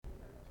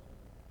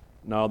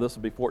No, this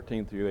will be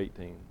 14 through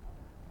 18.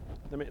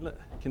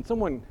 Can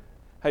someone,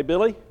 hey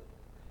Billy,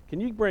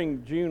 can you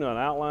bring June an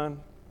outline?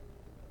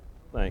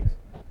 Thanks.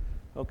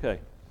 Okay.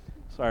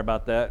 Sorry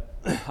about that.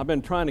 I've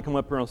been trying to come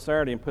up here on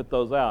Saturday and put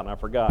those out, and I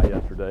forgot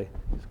yesterday.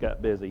 Just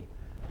got busy.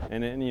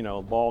 And then,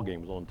 the ball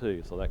game was on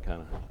too, so that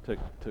kind of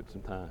took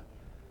some time.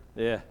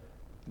 Yeah.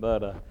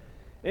 But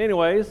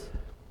anyways,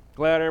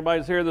 glad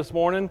everybody's here this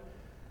morning.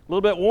 A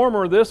little bit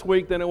warmer this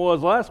week than it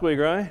was last week,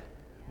 right?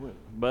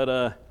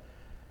 But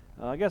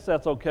I guess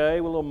that's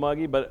okay. We're a little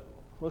muggy, but it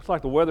looks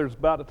like the weather's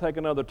about to take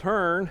another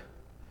turn.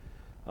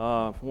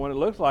 From what it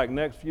looks like,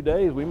 next few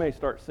days we may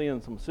start seeing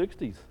some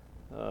 60s,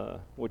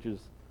 which is,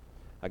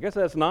 I guess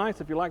that's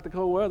nice if you like the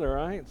cold weather,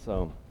 right?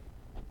 So,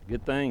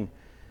 good thing.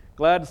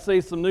 Glad to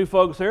see some new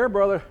folks here,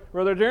 Brother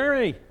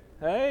Jeremy.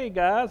 Hey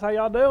guys, how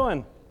y'all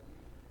doing?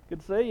 Good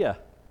to see you.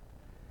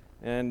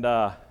 And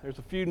there's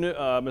a few new.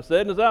 Miss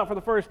Edna's out for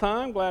the first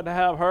time. Glad to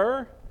have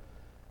her.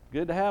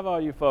 Good to have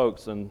all you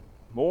folks, and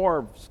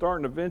more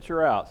starting to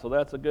venture out, so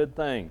that's a good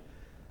thing.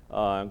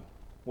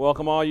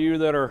 Welcome all you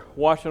that are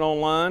watching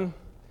online.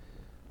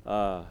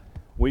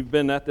 We've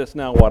been at this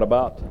now,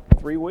 about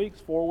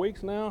 4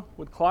 weeks now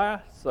with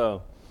class,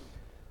 so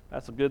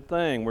that's a good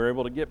thing. We're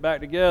able to get back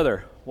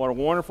together. What a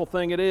wonderful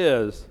thing it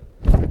is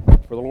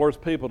for the Lord's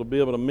people to be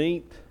able to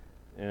meet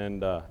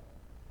and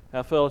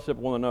have fellowship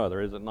with one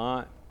another, is it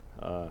not?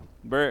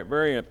 Very,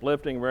 very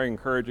uplifting, very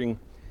encouraging.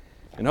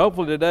 And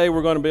hopefully today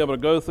we're going to be able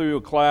to go through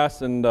a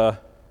class and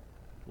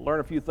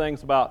learn a few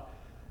things about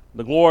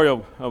the glory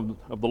of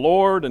the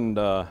Lord, and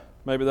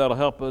maybe that'll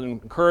help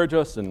encourage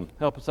us and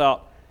help us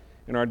out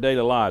in our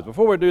daily lives.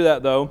 Before we do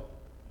that, though,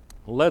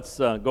 let's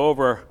go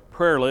over our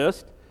prayer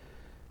list.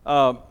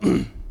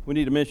 We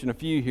need to mention a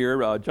few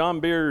here. John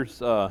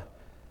Beer's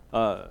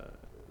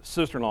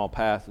sister-in-law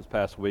passed this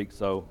past week,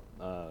 so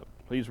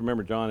please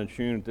remember John and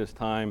Shun at this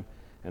time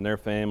and their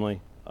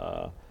family.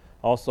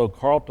 Also,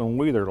 Carlton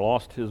Wheeler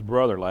lost his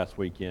brother last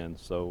weekend,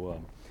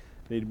 so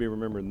need to be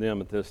remembering them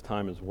at this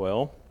time as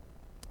well.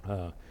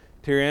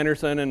 Terry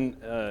Anderson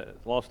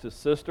lost his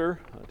sister.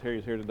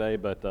 Terry's here today,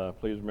 but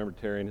please remember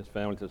Terry and his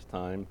family at this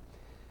time.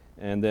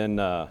 And then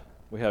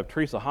we have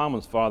Teresa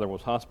Hammond's father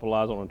was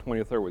hospitalized on the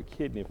 23rd with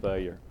kidney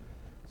failure.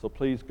 So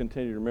please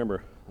continue to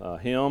remember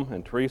him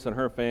and Teresa and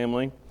her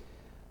family.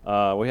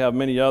 We have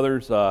many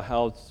others.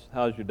 How's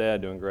your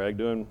dad doing, Greg?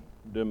 Doing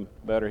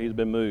better? He's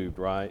been moved,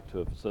 right, to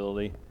a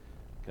facility.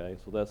 Okay,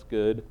 so that's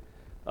good.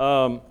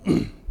 A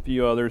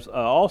few others.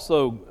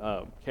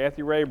 Also,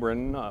 Kathy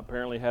Rayburn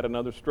apparently had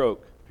another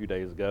stroke a few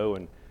days ago,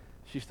 and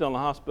she's still in the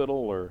hospital,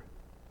 or?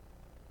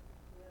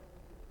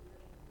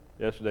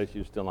 Yesterday she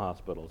was still in the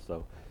hospital,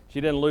 so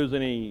she didn't lose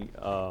any,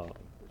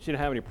 she didn't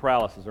have any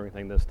paralysis or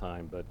anything this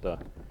time, but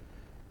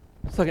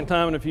second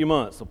time in a few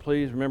months, so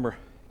please remember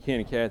Ken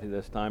and Kathy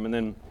this time. And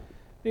then you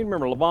need to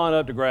remember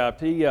Levon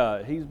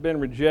Updegraft. He's been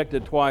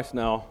rejected twice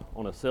now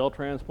on a cell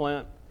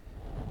transplant,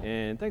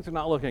 and things are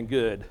not looking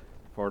good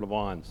for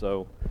Levon,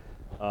 so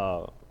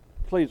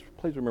please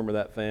remember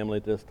that family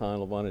at this time,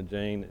 Levon and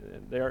Jane.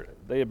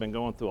 They have been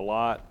going through a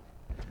lot.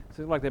 It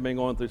seems like they've been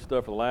going through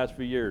stuff for the last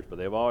few years, but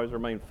they've always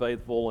remained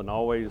faithful and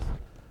always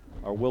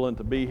are willing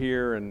to be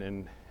here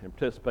and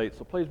participate.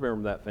 So please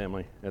remember that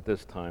family at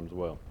this time as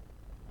well.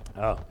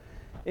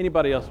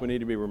 Anybody else we need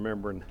to be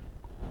remembering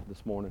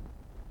this morning?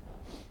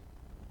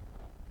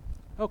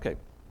 Okay,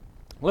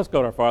 let's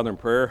go to our Father in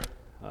prayer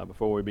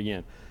before we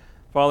begin.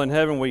 Father in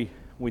heaven,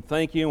 we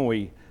thank you and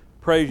we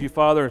praise you,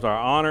 Father, as our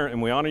honor,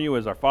 and we honor you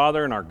as our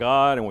Father and our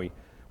God, and we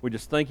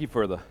just thank you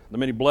for the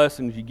many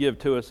blessings you give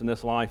to us in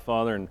this life,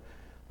 Father, and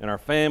in our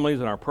families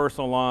and our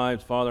personal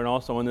lives, Father, and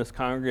also in this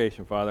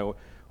congregation, Father.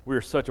 We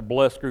are such a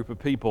blessed group of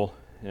people,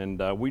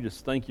 and we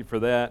just thank you for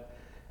that.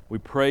 We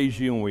praise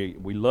you, and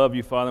we love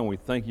you, Father, and we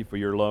thank you for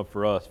your love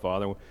for us,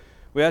 Father.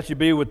 We ask you to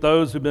be with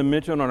those who've been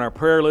mentioned on our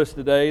prayer list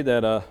today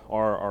that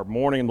are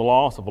mourning the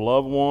loss of a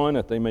loved one,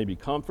 that they may be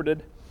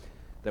comforted,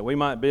 that we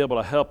might be able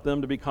to help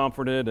them to be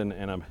comforted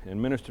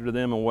and minister to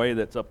them in a way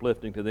that's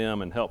uplifting to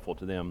them and helpful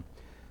to them.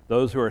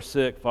 Those who are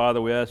sick,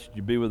 Father, we ask you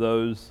to be with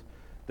those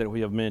that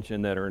we have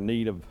mentioned that are in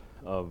need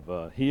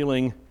of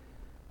healing.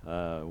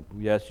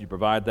 We ask you to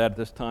provide that at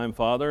this time,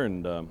 Father,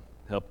 and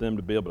help them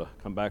to be able to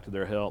come back to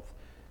their health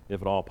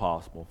if at all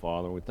possible,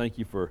 Father. We thank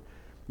you for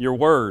your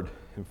word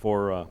and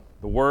for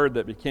the word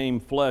that became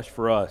flesh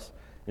for us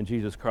in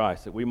Jesus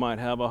Christ, that we might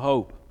have a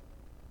hope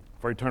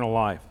for eternal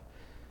life.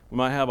 We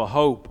might have a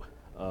hope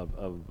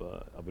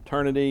of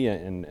eternity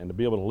and to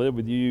be able to live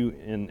with you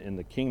in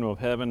the kingdom of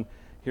heaven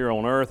here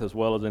on earth as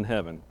well as in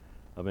heaven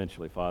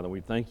eventually, Father.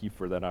 We thank you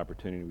for that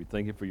opportunity. We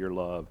thank you for your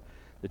love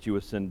that you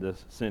would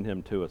send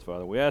him to us,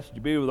 Father. We ask you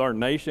to be with our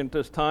nation at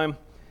this time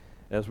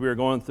as we are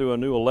going through a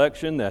new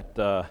election,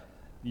 that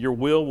your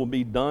will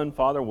be done,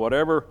 Father.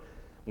 Whatever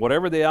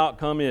the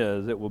outcome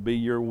is, it will be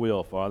your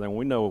will, Father, and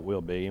we know it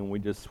will be, and we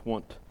just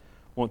want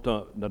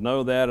to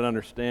know that and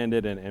understand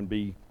it and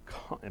be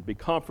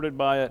comforted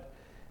by it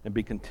and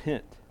be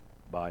content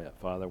by it,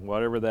 Father,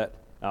 whatever that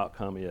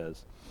outcome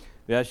is.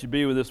 We ask you to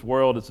be with this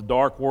world. It's a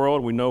dark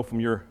world. We know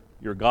from your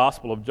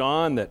Gospel of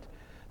John that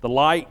The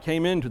light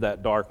came into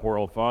that dark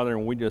world, Father,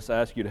 and we just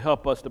ask you to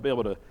help us to be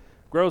able to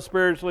grow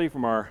spiritually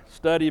from our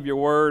study of your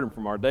word and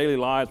from our daily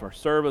lives, our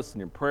service and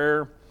your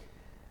prayer,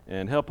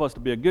 and help us to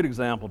be a good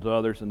example to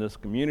others in this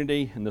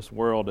community, in this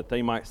world, that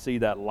they might see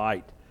that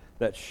light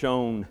that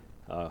shone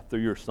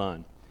through your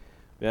Son.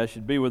 We ask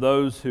you to be with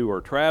those who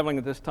are traveling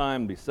at this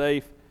time, be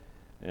safe,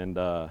 and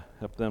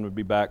help them to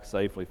be back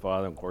safely,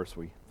 Father. And of course,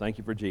 we thank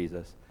you for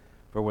Jesus,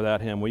 for without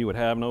him we would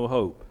have no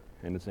hope,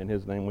 and it's in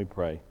his name we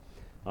pray.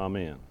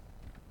 Amen.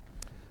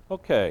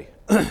 Okay.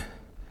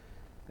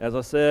 As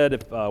I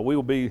said,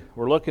 we're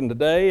looking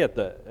today at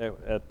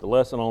the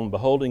lesson on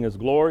beholding his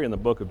glory in the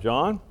book of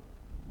John.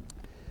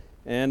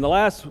 And the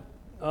last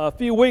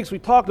few weeks we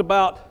talked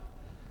about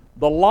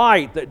the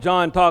light that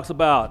John talks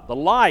about, the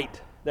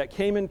light that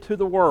came into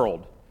the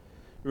world.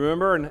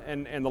 Remember,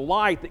 and the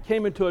light that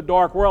came into a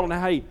dark world, and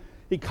how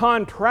he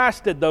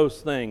contrasted those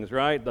things,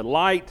 right? The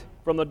light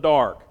from the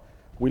dark.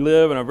 We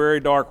live in a very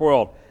dark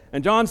world.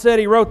 And John said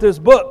he wrote this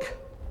book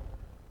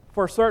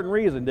for a certain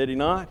reason, did he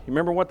not? You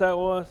remember what that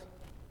was?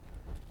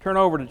 Turn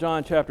over to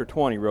John chapter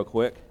 20 real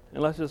quick,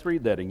 and let's just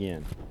read that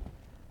again.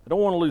 I don't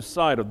want to lose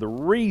sight of the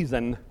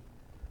reason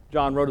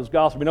John wrote his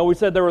gospel. You know, we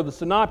said there were the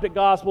synoptic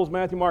gospels,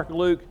 Matthew, Mark, and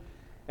Luke,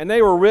 and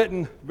they were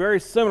written very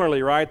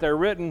similarly, right? They're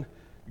written,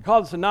 you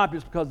call them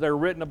synoptics because they're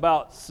written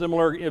about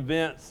similar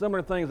events,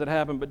 similar things that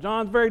happened, but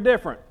John's very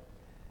different.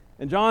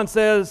 And John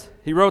says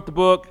he wrote the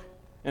book,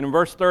 and in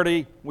verse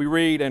 30 we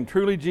read, "And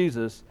truly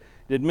Jesus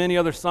did many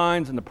other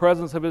signs in the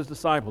presence of his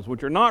disciples,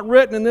 which are not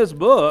written in this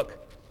book,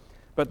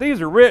 but these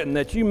are written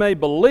that you may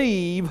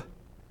believe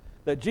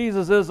that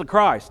Jesus is the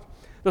Christ,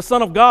 the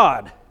Son of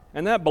God,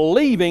 and that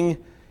believing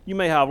you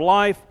may have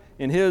life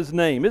in his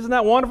name." Isn't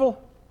that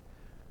wonderful?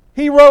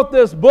 He wrote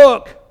this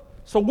book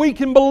so we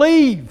can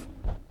believe.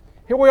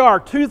 Here we are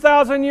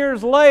 2,000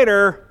 years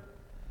later,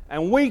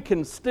 and we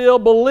can still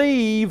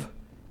believe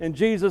in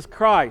Jesus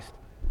Christ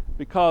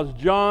because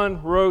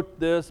John wrote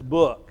this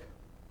book.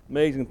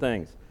 Amazing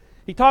things.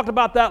 He talked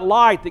about that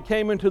light that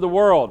came into the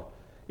world.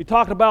 He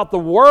talked about the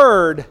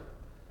Word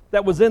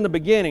that was in the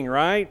beginning,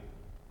 right?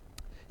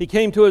 He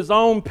came to his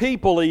own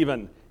people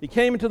even. He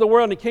came into the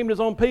world and he came to his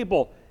own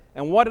people.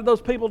 And what did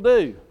those people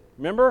do?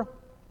 Remember?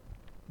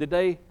 Did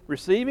they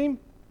receive him?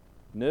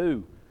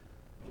 No.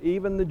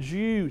 Even the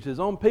Jews, his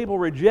own people,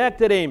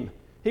 rejected him.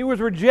 He was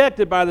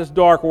rejected by this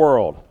dark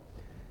world.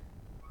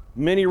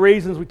 Many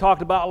reasons we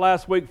talked about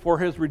last week for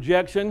his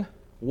rejection.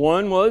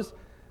 One was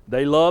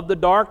they loved the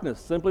darkness,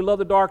 simply loved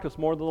the darkness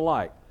more than the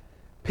light.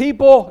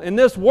 People in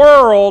this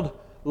world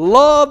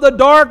love the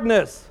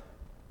darkness.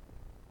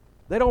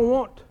 They don't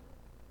want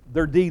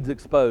their deeds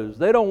exposed.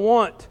 They don't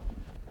want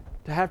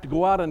to have to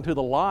go out into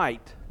the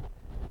light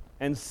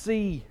and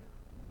see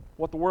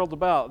what the world's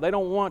about. They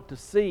don't want to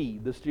see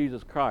this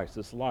Jesus Christ,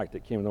 this light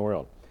that came in the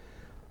world.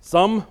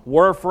 Some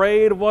were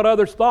afraid of what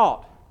others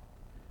thought.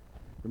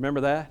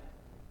 Remember that?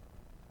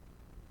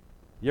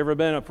 You ever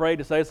been afraid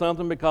to say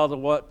something because of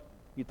what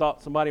you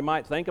thought somebody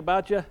might think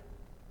about you?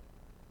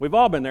 We've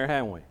all been there,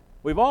 haven't we?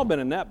 We've all been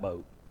in that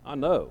boat. I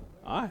know.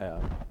 I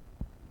have.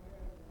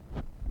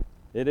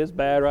 It is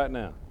bad right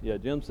now. Yeah,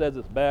 Jim says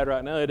it's bad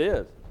right now. It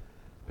is.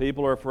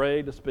 People are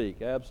afraid to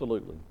speak.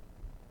 Absolutely.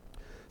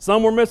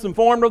 Some were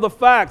misinformed of the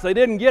facts. They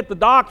didn't get the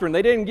doctrine.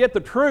 They didn't get the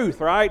truth,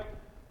 right?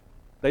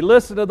 They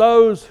listened to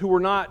those who were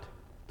not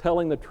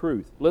telling the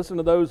truth. Listened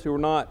to those who were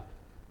not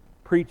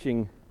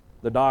preaching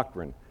the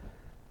doctrine.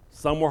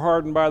 Some were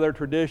hardened by their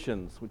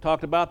traditions. We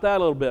talked about that a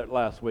little bit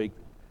last week.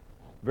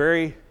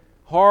 Very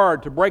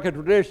hard to break a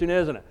tradition,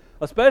 isn't it?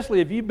 Especially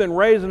if you've been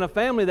raised in a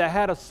family that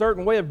had a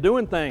certain way of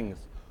doing things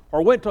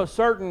or went to a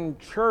certain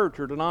church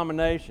or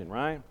denomination,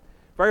 right?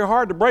 Very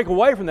hard to break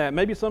away from that.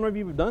 Maybe some of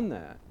you have done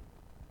that.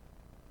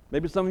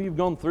 Maybe some of you have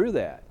gone through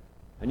that.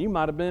 And you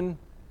might have been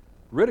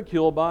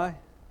ridiculed by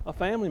a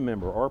family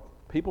member or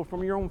people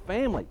from your own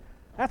family.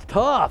 That's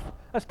tough.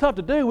 That's tough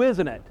to do,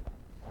 isn't it?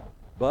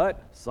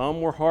 But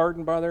some were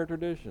hardened by their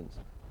traditions.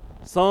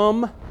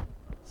 Some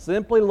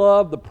simply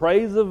loved the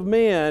praise of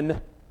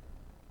men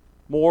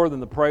more than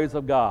the praise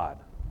of God.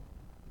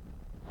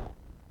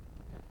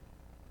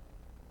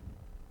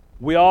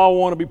 We all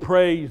want to be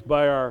praised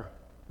by our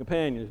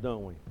companions,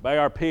 don't we? By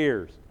our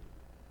peers.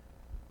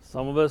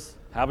 Some of us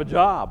have a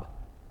job.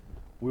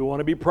 We want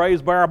to be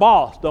praised by our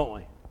boss, don't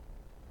we?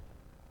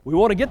 We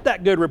want to get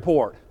that good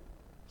report.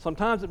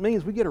 Sometimes it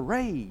means we get a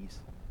raise,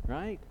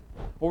 right?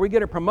 Or we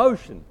get a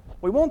promotion.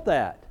 We want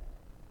that.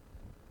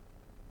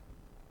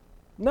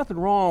 Nothing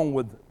wrong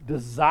with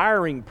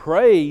desiring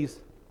praise,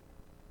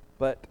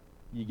 but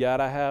you got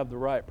to have the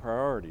right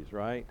priorities,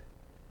 right?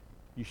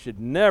 You should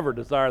never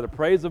desire the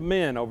praise of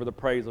men over the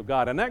praise of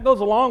God. And that goes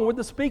along with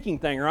the speaking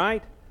thing,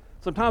 right?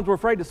 Sometimes we're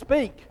afraid to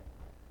speak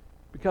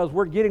because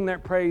we're getting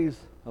that praise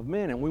of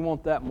men, and we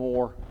want that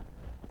more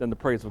than the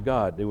praise of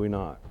God, do we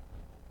not?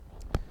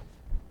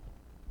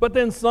 But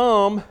then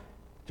some,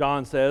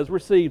 John says,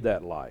 received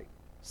that light.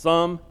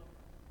 Some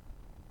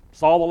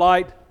saw the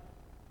light,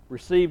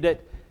 received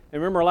it.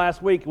 And remember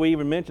last week we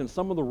even mentioned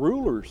some of the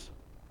rulers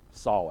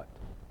saw it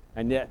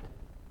and yet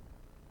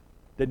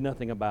did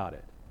nothing about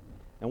it.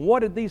 And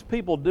what did these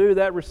people do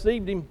that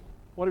received him?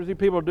 What did these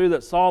people do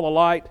that saw the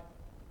light?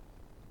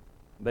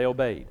 They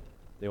obeyed.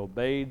 They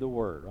obeyed the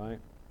word, right?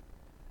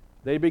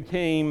 They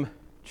became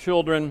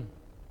children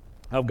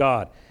of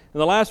God. In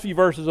the last few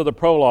verses of the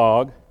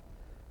prologue,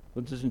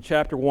 which is in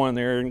chapter 1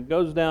 there, and it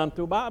goes down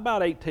to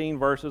about 18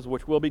 verses,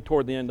 which we'll be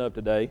toward the end of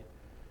today.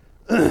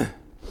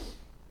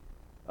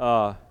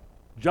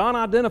 John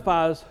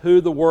identifies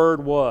who the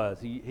Word was.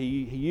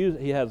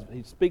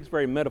 He speaks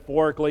very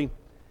metaphorically.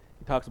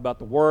 He talks about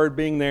the Word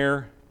being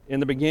there in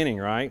the beginning,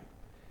 right?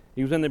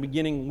 He was in the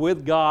beginning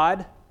with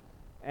God,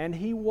 and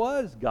He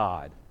was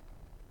God.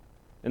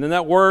 And then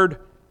that Word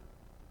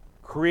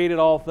created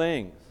all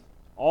things.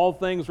 All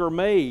things were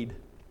made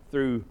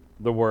through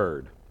the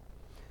Word.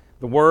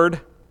 The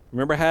Word,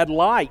 remember, had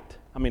life.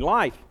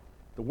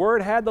 The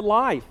Word had the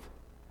life.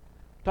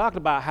 We talked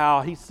about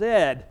how He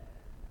said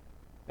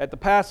at the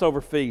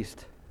Passover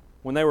feast,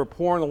 when they were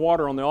pouring the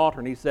water on the altar,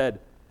 and He said,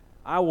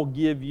 I will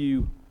give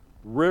you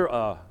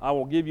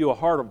a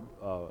heart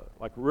of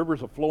like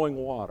rivers of flowing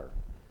water.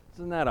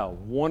 Isn't that a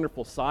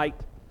wonderful sight?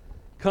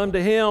 Come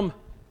to Him,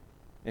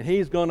 and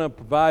He's going to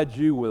provide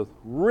you with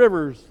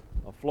rivers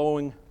of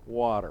flowing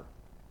water.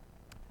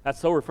 That's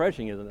so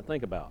refreshing, isn't it?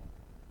 Think about.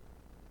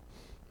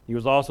 He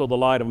was also the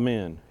light of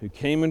men who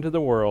came into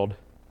the world,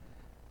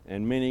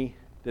 and many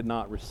did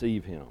not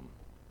receive Him.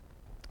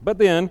 But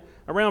then,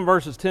 around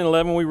verses 10 and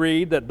 11, we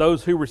read that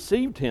those who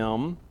received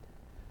Him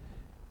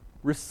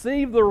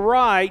received the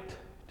right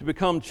to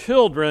become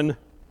children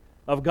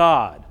of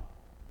God.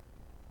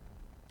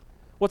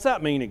 What's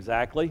that mean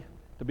exactly,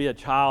 to be a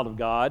child of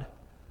God?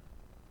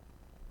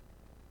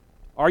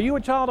 Are you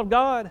a child of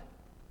God?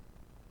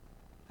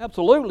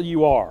 Absolutely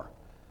you are.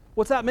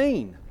 What's that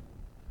mean?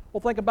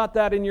 Well, think about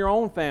that in your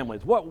own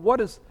families. What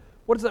does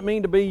it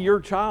mean to be your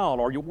child?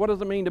 Or what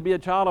does it mean to be a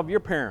child of your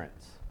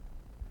parents?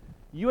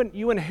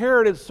 You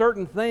inherited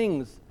certain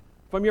things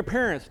from your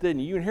parents,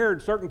 didn't you? You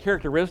inherited certain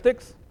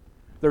characteristics,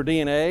 their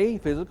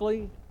DNA,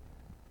 physically,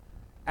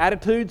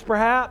 attitudes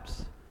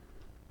perhaps.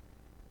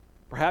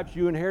 Perhaps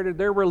you inherited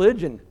their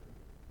religion,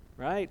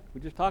 right?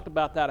 We just talked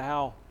about that,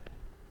 how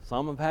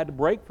some have had to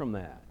break from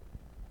that.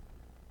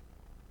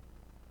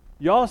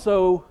 You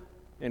also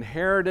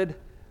inherited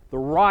the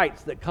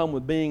rights that come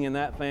with being in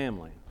that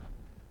family.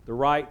 The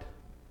right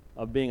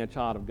of being a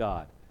child of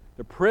God.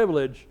 The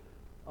privilege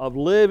of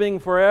living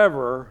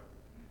forever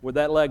with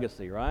that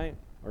legacy, right?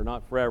 Or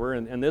not forever,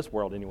 in this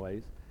world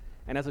anyways.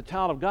 And as a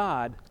child of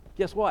God,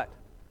 guess what?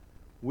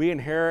 We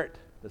inherit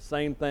the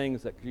same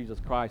things that Jesus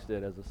Christ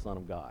did as the Son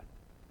of God.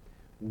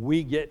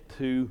 We get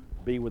to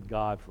be with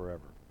God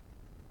forever.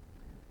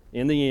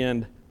 In the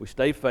end, we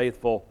stay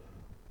faithful.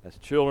 As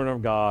children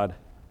of God,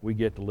 we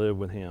get to live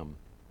with Him.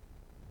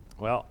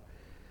 Well,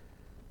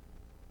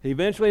 He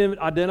eventually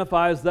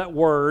identifies that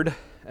Word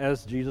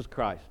as Jesus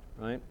Christ,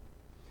 right?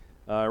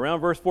 Around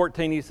verse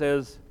 14, he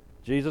says,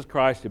 Jesus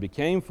Christ, who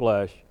became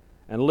flesh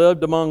and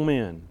lived among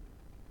men.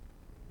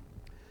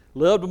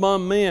 Lived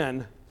among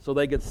men so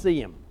they could see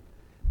Him,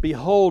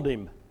 behold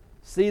Him,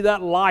 see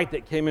that light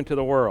that came into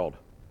the world,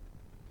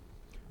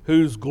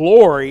 whose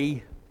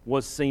glory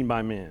was seen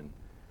by men.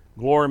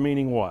 Glory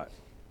meaning what?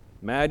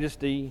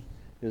 Majesty,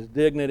 His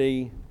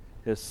dignity,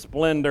 His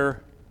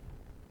splendor,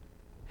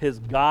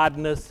 His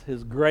godness,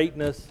 His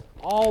greatness,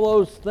 all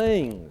those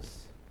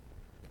things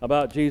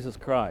about Jesus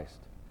Christ.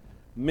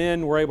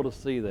 Men were able to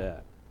see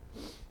that.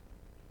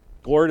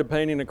 Glory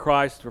depending to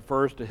Christ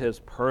refers to His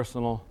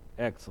personal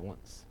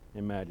excellence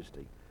and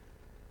majesty.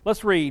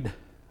 Let's read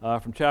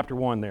from chapter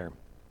 1 there.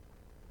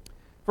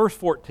 Verse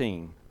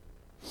 14.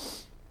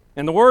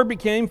 And the Word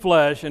became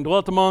flesh and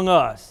dwelt among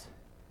us,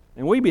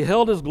 and we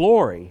beheld His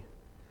glory,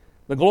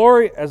 the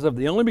glory as of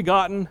the only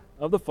begotten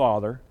of the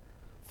Father,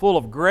 full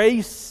of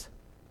grace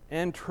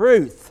and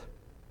truth.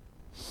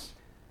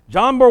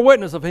 John bore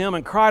witness of Him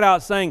and cried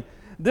out, saying,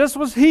 This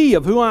was He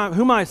of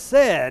whom I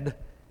said,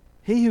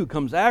 He who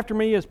comes after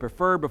me is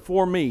preferred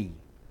before me,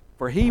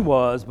 for He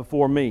was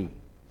before me.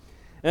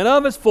 And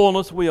of His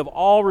fullness we have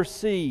all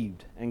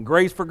received, and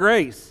grace for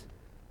grace,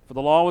 for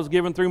the law was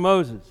given through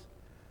Moses.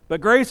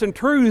 But grace and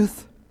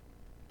truth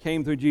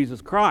came through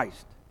Jesus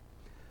Christ.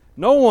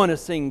 No one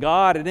has seen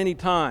God at any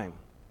time.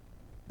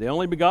 The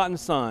only begotten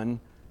Son,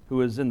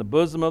 who is in the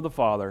bosom of the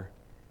Father,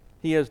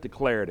 He has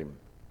declared Him.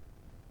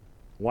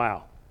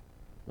 Wow.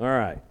 All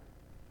right.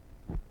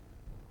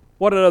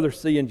 What did others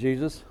see in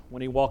Jesus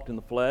when He walked in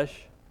the flesh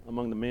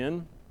among the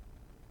men?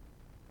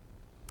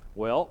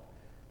 Well,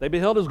 they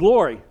beheld His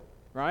glory,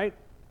 right?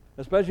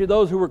 Especially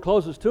those who were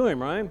closest to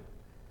Him, right?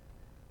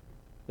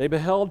 They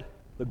beheld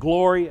the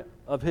glory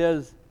of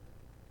His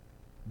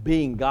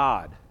being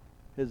God,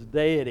 His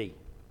deity,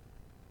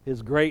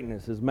 His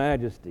greatness, His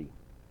majesty.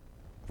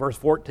 Verse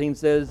 14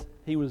 says,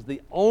 He was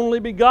the only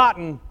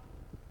begotten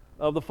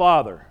of the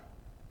Father.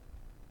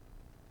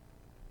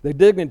 The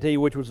dignity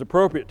which was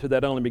appropriate to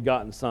that only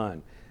begotten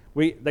Son.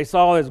 They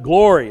saw His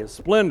glory, His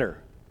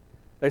splendor.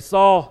 They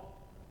saw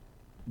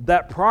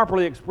that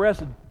properly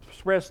expressed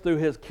through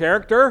His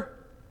character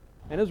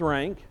and His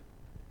rank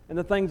and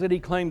the things that He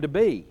claimed to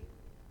be.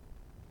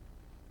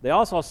 they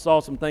also saw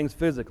some things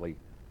physically.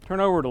 Turn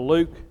over to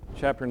Luke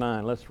chapter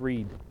 9. Let's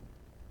read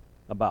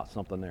about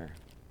something there.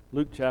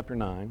 Luke chapter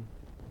 9,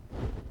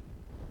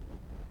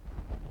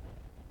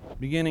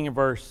 beginning in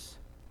verse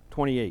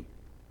 28.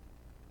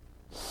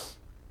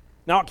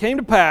 Now it came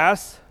to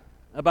pass,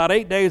 about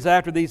 8 days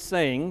after these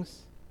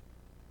sayings,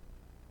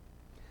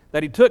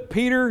 that he took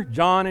Peter,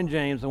 John, and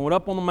James and went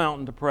up on the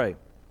mountain to pray.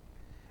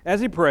 As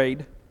he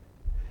prayed,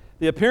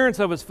 the appearance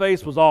of his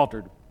face was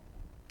altered,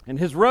 and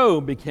his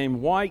robe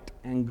became white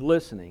and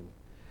glistening.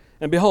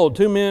 And behold,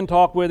 2 men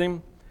talked with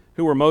him,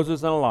 who were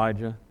Moses and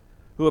Elijah,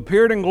 who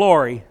appeared in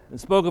glory and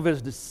spoke of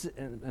his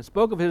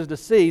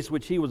decease,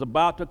 which he was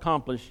about to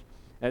accomplish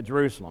at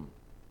Jerusalem.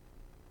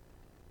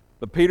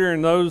 But Peter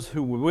and those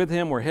who were with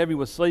him were heavy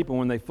with sleep, and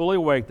when they fully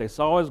awaked, they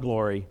saw his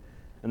glory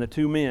and the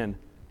 2 men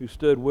who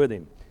stood with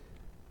him.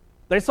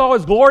 They saw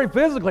his glory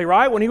physically,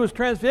 right, when he was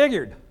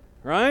transfigured,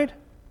 right?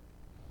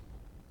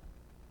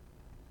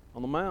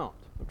 On the Mount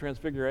of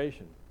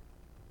Transfiguration.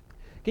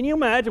 Can you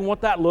imagine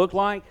what that looked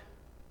like? Can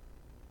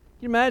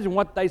you imagine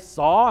what they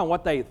saw and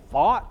what they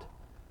thought?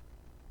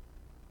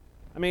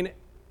 I mean,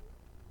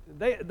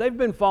 they've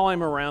been following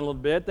him around a little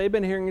bit. They've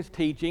been hearing his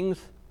teachings.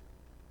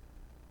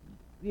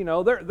 You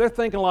know, they're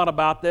thinking a lot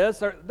about this.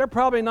 They're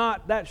probably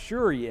not that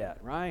sure yet,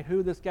 right,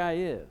 who this guy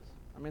is.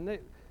 I mean,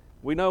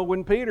 we know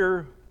when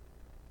Peter,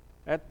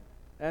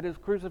 at his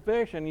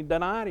crucifixion, he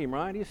denied him,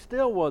 right? He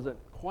still wasn't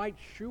quite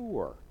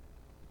sure.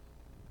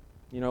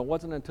 You know, it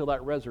wasn't until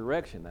that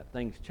resurrection that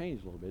things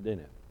changed a little bit,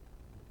 didn't it?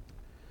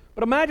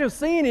 But imagine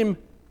seeing him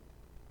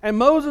and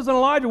Moses and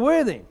Elijah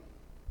with him.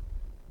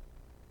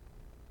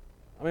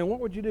 I mean, what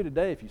would you do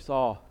today if you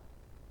saw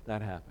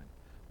that happen?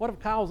 What if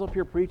Kyle was up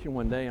here preaching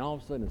one day and all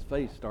of a sudden his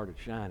face started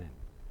shining?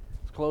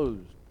 His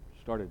clothes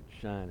started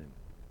shining.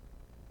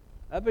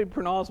 That'd be a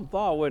pretty awesome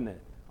thought, wouldn't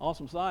it?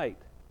 Awesome sight.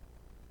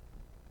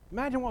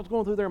 Imagine what was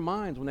going through their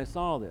minds when they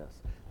saw this.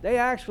 They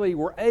actually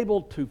were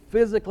able to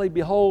physically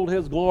behold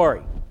his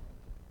glory.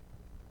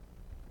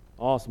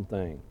 Awesome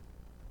thing.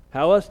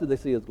 How else did they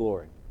see his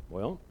glory?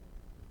 Well,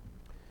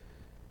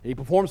 he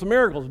performed some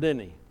miracles,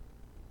 didn't he?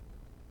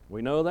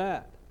 We know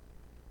that.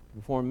 He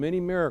performed many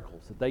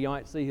miracles that they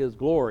might see his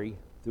glory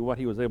through what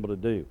he was able to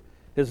do.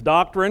 His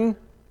doctrine,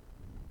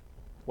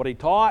 what he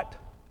taught,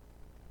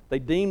 they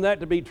deemed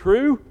that to be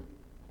true.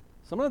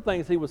 Some of the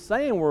things he was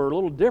saying were a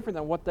little different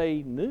than what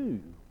they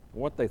knew,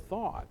 what they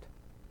thought.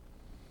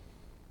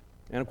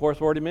 And of course,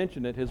 I already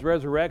mentioned it, his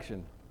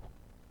resurrection.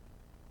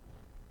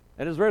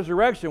 At his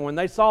resurrection, when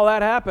they saw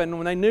that happen,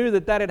 when they knew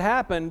that that had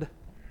happened,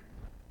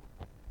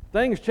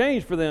 things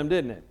changed for them,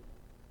 didn't it?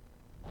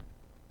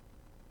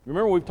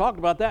 Remember, we've talked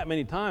about that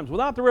many times.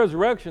 Without the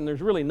resurrection,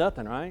 there's really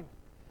nothing, right?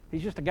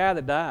 He's just a guy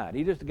that died.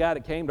 He's just a guy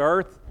that came to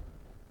earth,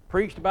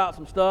 preached about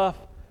some stuff,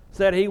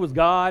 said he was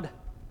God,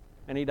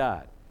 and he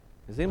died.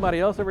 Has anybody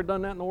else ever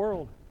done that in the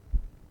world?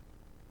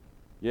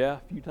 Yeah,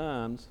 a few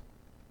times.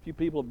 A few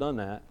people have done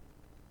that.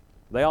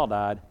 They all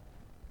died.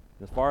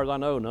 As far as I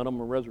know, none of them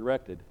were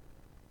resurrected.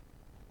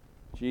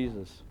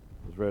 Jesus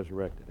was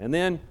resurrected. And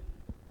then,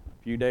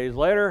 a few days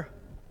later,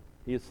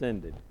 he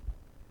ascended.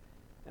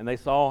 And they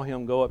saw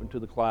him go up into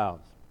the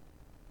clouds.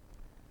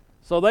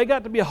 So they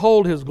got to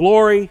behold his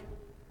glory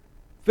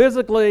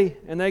physically,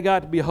 and they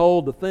got to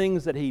behold the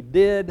things that he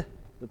did,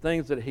 the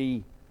things that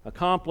he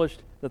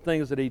accomplished, the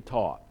things that he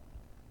taught.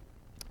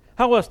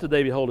 How else did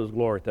they behold his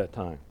glory at that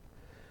time?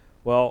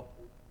 Well,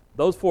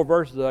 those 4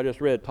 verses that I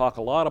just read talk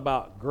a lot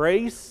about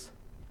grace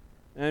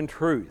and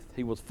truth.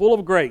 He was full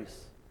of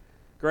grace.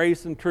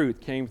 Grace and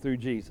truth came through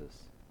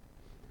Jesus.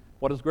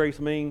 What does grace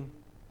mean?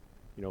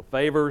 You know,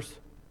 favors,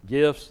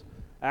 gifts,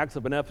 acts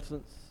of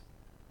beneficence.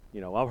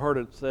 You know, I've heard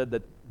it said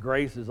that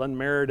grace is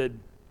unmerited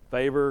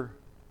favor.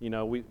 You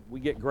know, we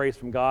get grace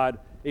from God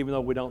even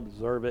though we don't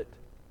deserve it.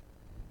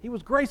 He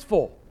was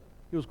graceful.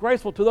 He was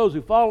graceful to those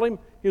who followed him.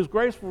 He was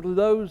graceful to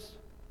those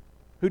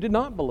who did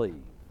not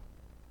believe.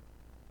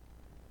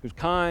 He was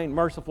kind,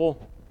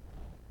 merciful,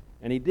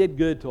 and he did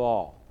good to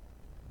all,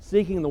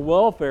 seeking the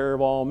welfare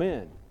of all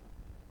men.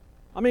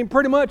 I mean,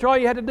 pretty much all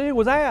you had to do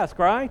was ask,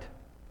 right?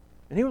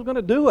 And he was going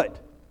to do it.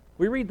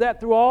 We read that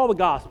through all the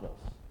Gospels.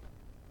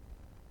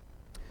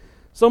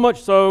 So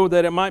much so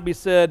that it might be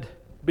said,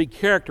 be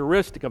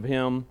characteristic of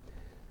him,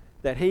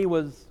 that he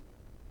was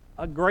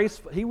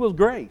grace. He was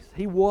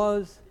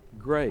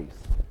grace.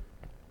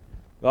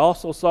 We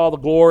also saw the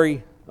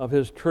glory of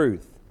his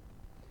truth.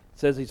 It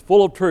says he's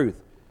full of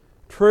truth.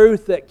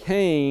 Truth that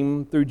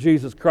came through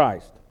Jesus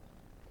Christ.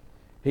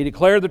 He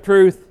declared the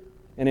truth,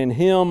 and in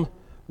him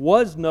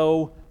was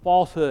no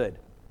falsehood.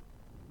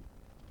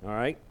 All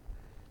right?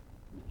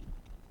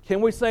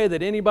 Can we say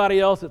that anybody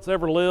else that's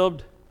ever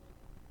lived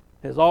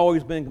has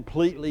always been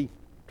completely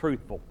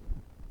truthful?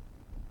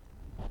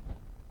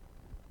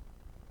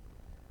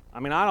 I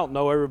mean, I don't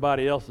know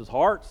everybody else's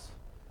hearts,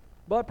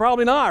 but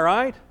probably not,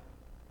 right?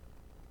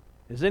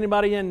 Has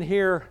anybody in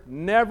here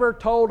never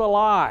told a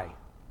lie?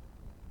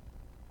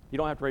 You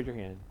don't have to raise your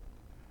hand.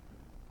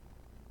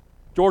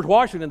 George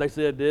Washington, they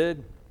said,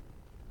 did.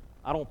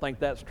 I don't think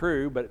that's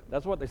true, but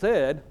that's what they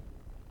said.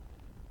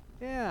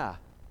 Yeah.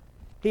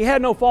 He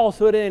had no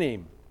falsehood in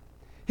him.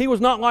 He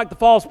was not like the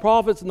false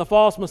prophets and the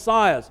false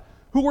messiahs,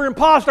 who were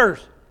imposters.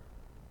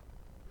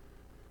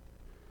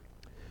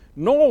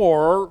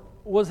 Nor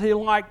was he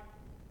like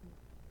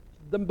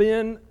the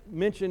men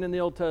mentioned in the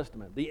Old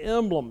Testament, the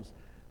emblems,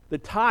 the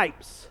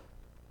types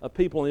of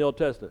people in the Old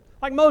Testament,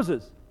 like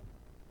Moses.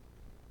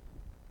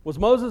 Was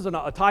Moses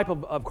a type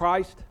of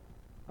Christ?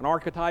 An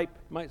archetype,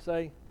 you might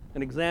say?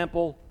 An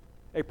example?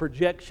 A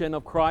projection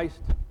of Christ?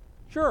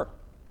 Sure.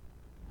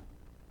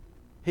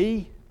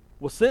 He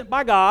was sent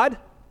by God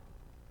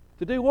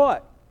to do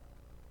what?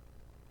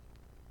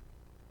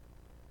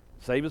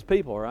 Save His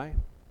people, right?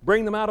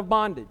 Bring them out of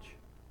bondage.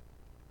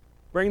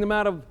 Bring them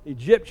out of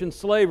Egyptian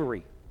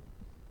slavery.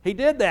 He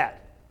did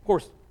that. Of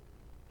course,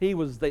 He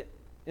was the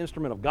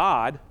instrument of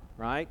God,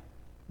 right?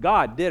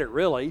 God did it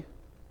really.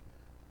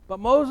 But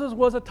Moses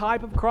was a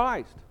type of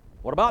Christ.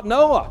 What about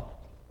Noah?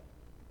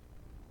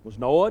 Was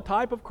Noah a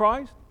type of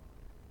Christ?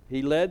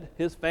 He led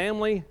his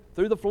family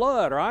through the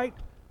flood, right?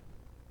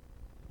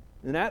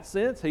 In that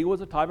sense, he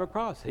was a type of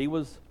Christ. He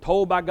was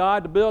told by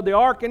God to build the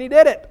ark, and he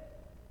did it.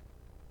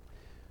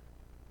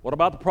 What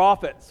about the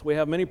prophets? We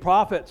have many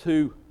prophets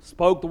who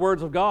spoke the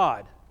words of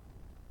God,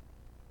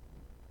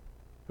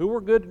 who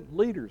were good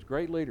leaders,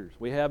 great leaders.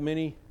 We have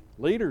many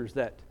leaders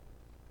that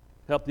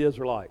helped the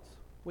Israelites.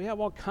 We have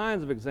all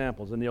kinds of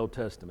examples in the Old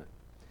Testament.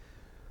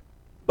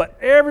 But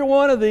every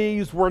one of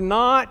these were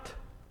not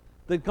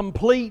the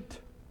complete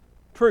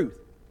truth,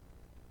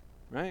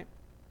 right?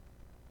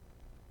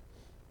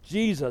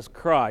 Jesus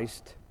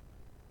Christ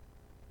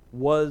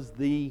was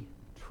the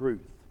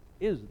truth,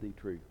 is the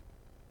truth.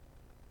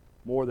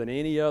 More than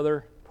any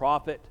other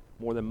prophet,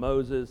 more than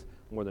Moses,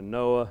 more than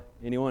Noah,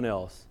 anyone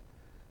else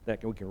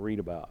that we can read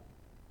about.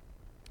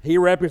 He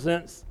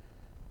represents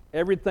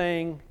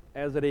everything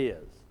as it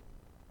is,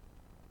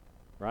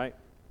 right?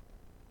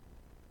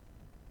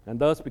 And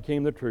thus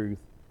became the truth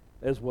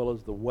as well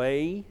as the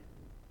way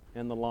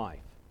and the life.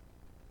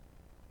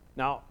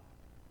 Now,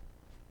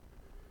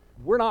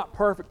 we're not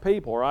perfect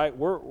people, right?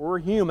 We're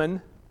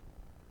human.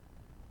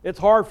 It's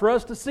hard for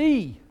us to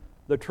see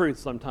the truth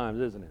sometimes,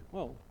 isn't it?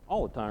 Well,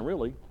 all the time,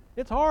 really.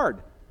 It's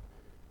hard.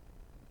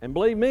 And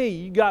believe me,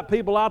 you got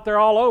people out there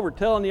all over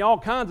telling you all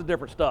kinds of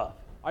different stuff.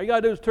 All you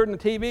got to do is turn the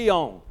TV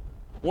on.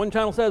 One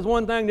channel says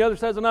one thing, the other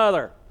says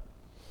another.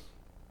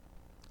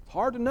 It's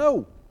hard to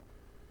know.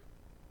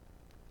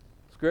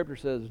 Scripture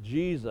says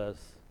Jesus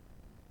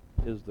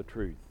is the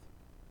truth.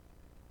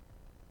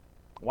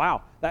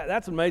 Wow,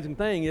 that's an amazing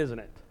thing, isn't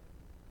it?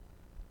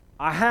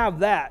 I have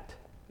that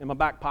in my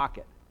back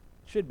pocket.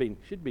 Should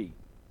be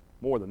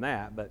more than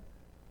that, but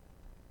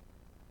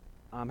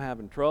I'm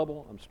having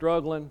trouble. I'm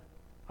struggling.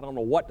 I don't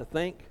know what to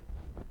think.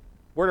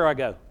 Where do I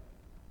go?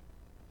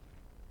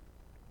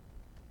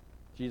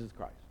 Jesus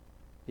Christ.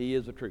 He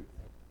is the truth.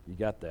 You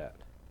got that.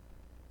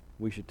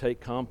 We should take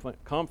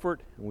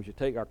comfort and we should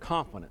take our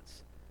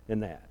confidence in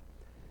that.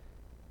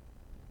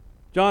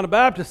 John the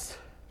Baptist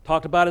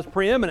talked about his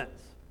preeminence.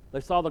 They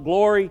saw the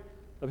glory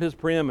of his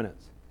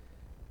preeminence.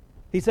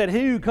 He said,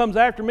 "He who comes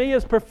after me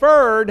is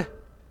preferred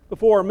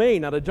before me."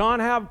 Now, did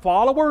John have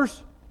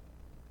followers?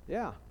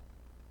 Yeah.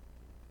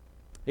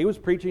 He was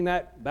preaching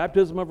that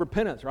baptism of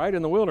repentance, right,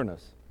 in the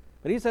wilderness.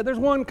 But he said, there's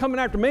one coming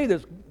after me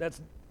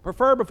that's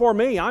preferred before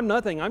me. I'm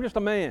nothing. I'm just a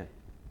man.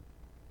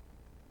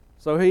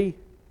 So he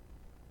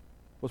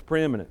was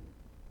preeminent.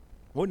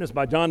 Witnessed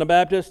by John the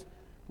Baptist,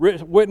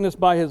 witnessed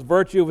by his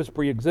virtue of his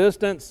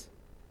preexistence,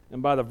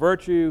 and by the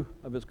virtue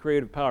of his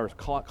creative powers.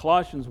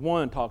 Colossians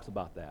 1 talks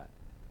about that.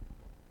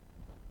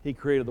 He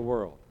created the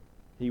world.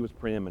 He was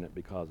preeminent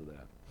because of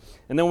that.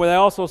 And then we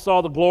also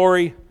saw the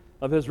glory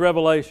of his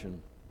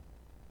revelation.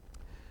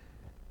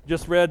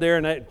 Just read there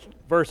in that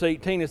verse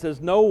 18, it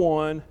says, "No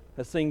one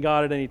has seen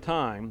God at any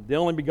time. The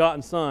only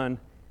begotten Son,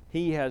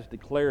 He has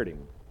declared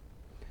Him."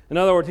 In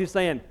other words, he's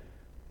saying,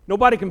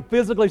 nobody can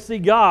physically see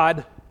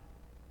God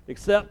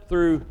except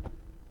through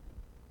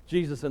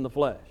Jesus in the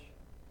flesh,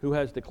 who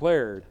has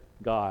declared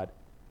God.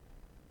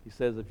 He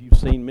says, if you've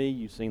seen me,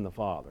 you've seen the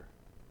Father.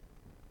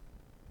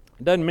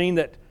 It doesn't mean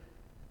that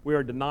we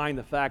are denying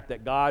the fact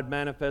that God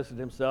manifested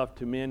Himself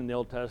to men in the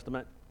Old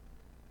Testament.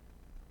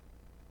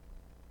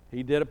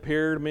 He did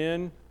appear to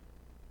men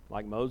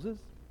like Moses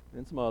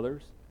and some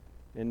others.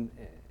 And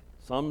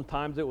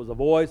sometimes it was a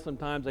voice,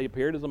 sometimes they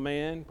appeared as a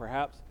man,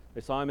 perhaps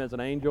they saw Him as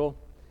an angel.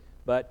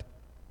 But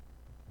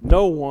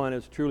no one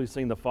has truly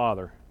seen the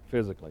Father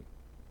physically.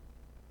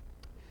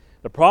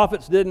 The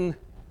prophets didn't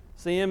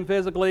see Him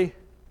physically.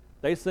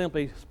 They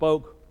simply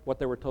spoke what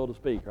they were told to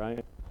speak,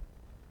 right?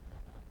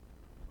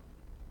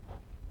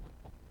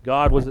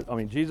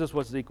 Jesus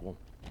was equal,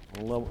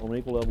 on an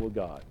equal level with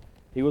God.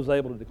 He was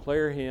able to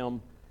declare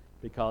Him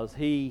because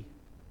He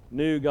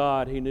knew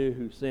God, He knew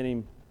who sent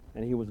Him,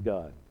 and He was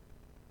God.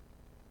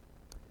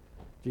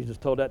 Jesus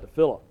told that to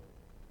Philip,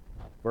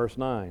 verse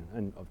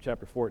 9 of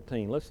chapter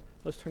 14. Let's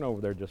turn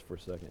over there just for a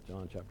second,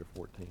 John chapter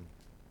 14.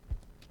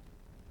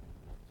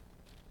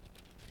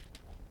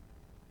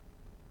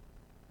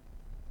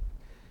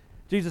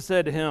 Jesus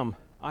said to him,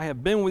 "I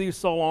have been with you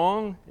so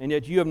long, and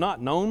yet you have not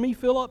known me,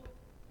 Philip?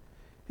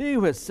 He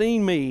who has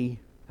seen me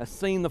has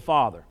seen the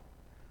Father.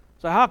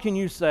 So how can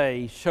you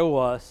say, show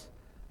us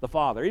the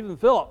Father? Even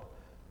Philip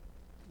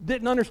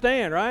didn't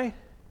understand, right?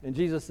 And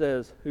Jesus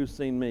says, who's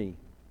seen me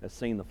has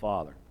seen the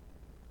Father.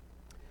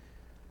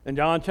 In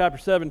John chapter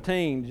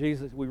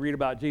 17, we read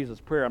about Jesus'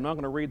 prayer. I'm not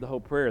going to read the whole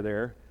prayer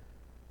there.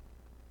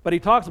 But he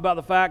talks about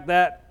the fact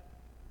that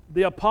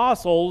the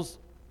apostles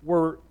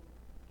were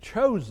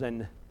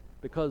chosen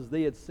because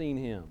they had seen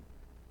him.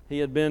 He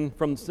had been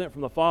sent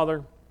from the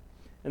Father.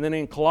 And then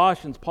in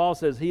Colossians, Paul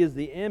says he is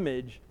the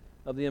image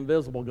of the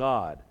invisible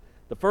God,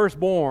 the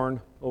firstborn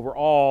over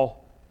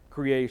all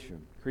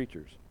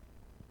creatures.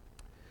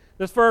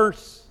 This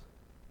verse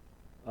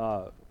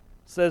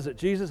says that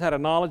Jesus had a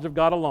knowledge of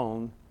God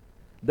alone,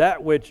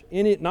 not which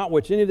any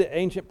of the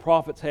ancient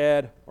prophets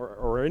had,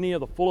 or any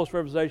of the fullest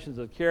representations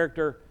of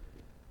character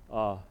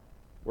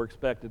were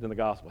expected in the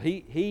gospel.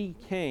 He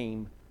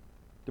came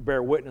to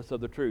bear witness of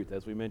the truth,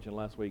 as we mentioned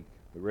last week.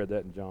 We read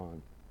that in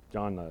John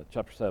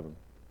chapter 7.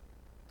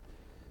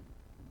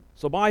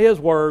 So by His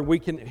Word, He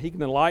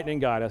can enlighten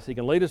and guide us. He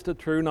can lead us to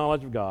true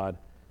knowledge of God.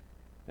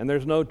 And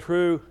there's no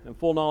true and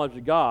full knowledge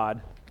of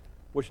God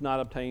which is not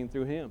obtained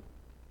through Him.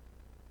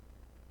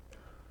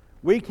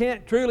 We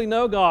can't truly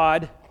know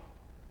God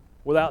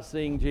without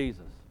seeing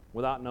Jesus,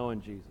 without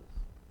knowing Jesus.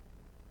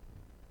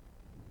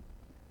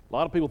 A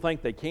lot of people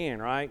think they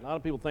can, right? A lot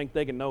of people think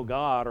they can know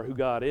God or who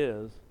God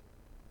is,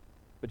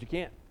 but you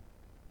can't.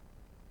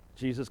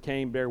 Jesus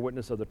came to bear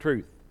witness of the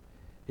truth.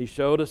 He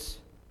showed us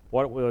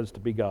what it was to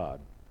be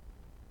God.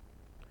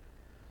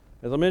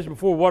 As I mentioned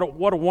before,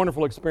 what a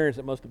wonderful experience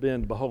it must have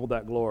been to behold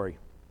that glory.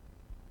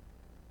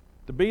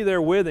 To be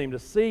there with Him, to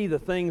see the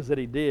things that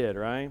He did,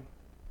 right?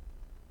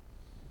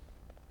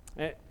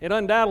 It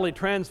undoubtedly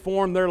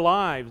transformed their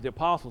lives, the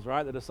apostles,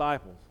 right? The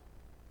disciples.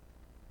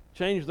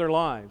 Changed their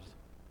lives.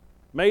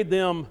 Made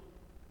them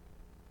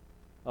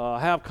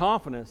have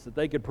confidence that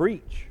they could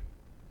preach.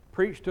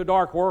 Preach to a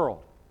dark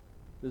world.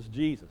 This is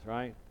Jesus,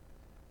 right?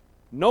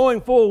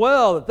 Knowing full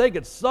well that they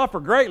could suffer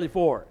greatly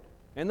for it.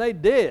 And they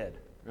did,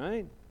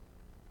 right?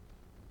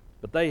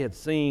 But they had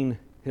seen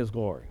His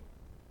glory.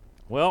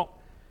 Well,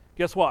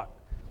 guess what?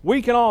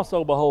 We can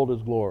also behold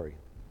His glory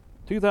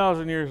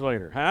 2,000 years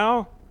later.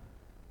 How?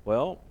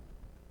 Well,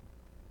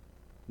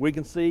 we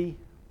can see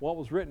what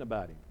was written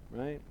about Him,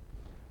 right?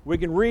 We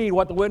can read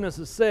what the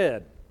witnesses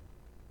said.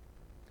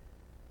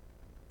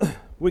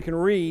 We can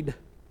read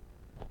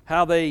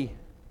how they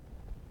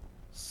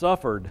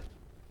suffered,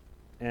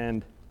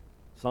 and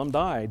some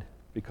died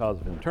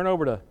because of Him. Turn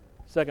over to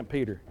 2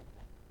 Peter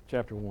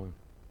chapter 1.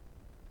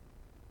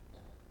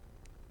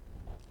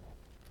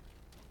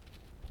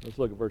 Let's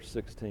look at verse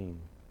 16.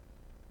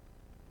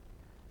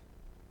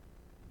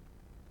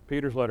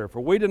 Peter's letter. For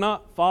we did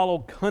not follow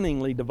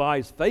cunningly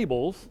devised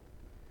fables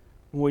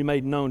when we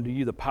made known to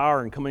you the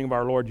power and coming of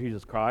our Lord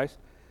Jesus Christ,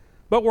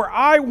 but were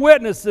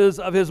eyewitnesses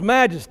of His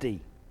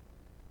majesty.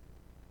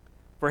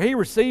 For He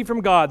received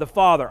from God the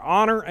Father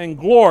honor and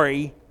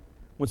glory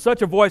when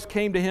such a voice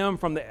came to Him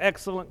from the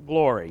excellent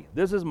glory.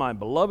 This is my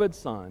beloved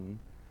Son,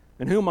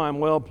 in whom I am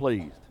well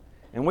pleased.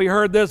 And we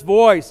heard this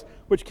voice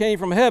which came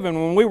from heaven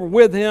when we were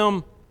with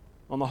Him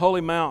on the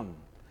holy mountain.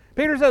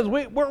 Peter says,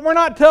 we're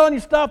not telling you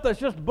stuff that's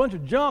just a bunch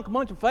of junk, a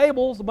bunch of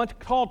fables, a bunch of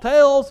tall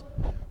tales.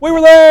 We were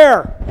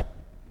there.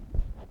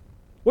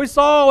 We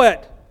saw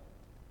it.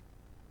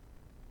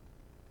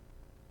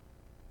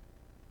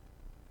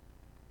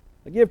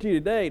 I give to you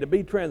today, to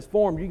be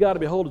transformed, you got to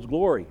behold His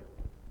glory.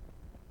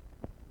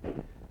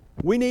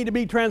 We need to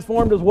be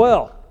transformed as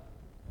well.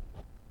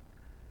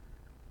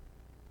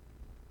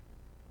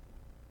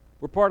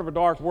 We're part of a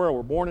dark world.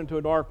 We're born into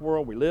a dark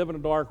world. We live in a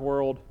dark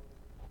world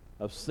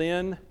of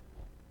sin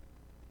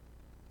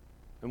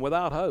and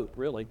without hope,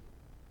 really.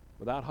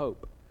 Without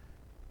hope.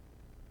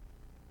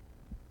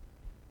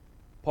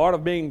 Part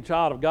of being a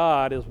child of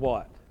God is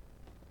what?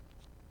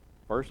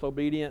 First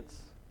obedience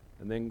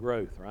and then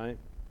growth, right?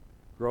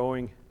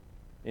 Growing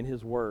in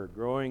His Word,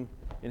 growing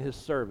in His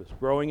service,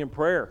 growing in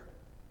prayer.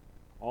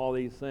 All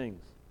these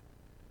things.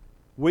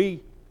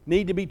 We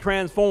need to be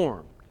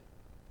transformed.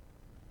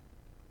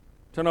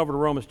 Turn over to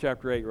Romans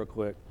chapter 8 real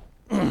quick.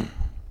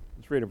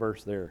 Let's read a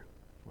verse there.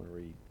 I want to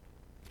read.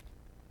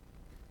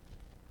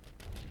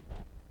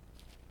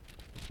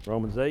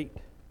 Romans 8,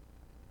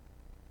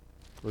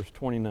 verse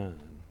 29.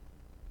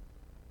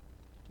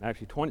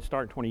 Actually,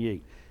 start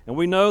 28. And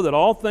we know that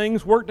all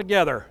things work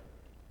together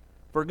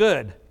for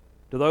good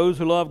to those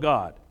who love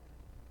God,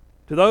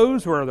 to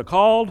those who are the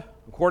called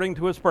according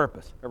to His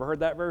purpose. Ever heard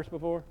that verse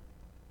before?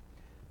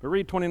 But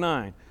read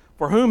 29.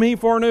 For whom He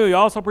foreknew, He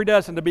also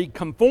predestined to be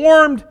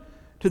conformed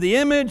to the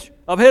image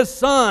of His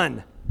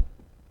Son,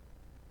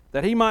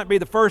 that He might be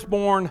the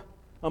firstborn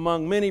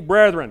among many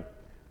brethren.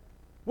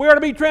 We are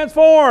to be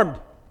transformed,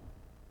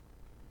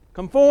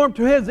 conformed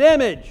to His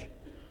image.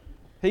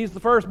 He's the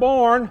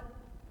firstborn.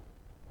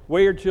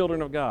 We are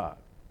children of God.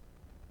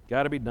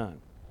 Got to be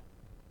done.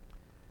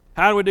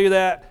 How do we do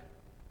that?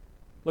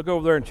 Look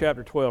over there in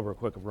chapter 12 real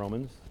quick of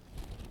Romans.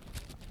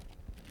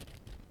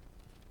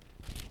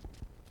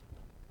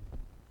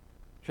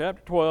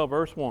 Chapter 12,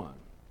 verse 1.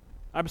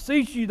 I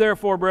beseech you,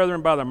 therefore,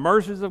 brethren, by the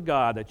mercies of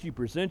God, that you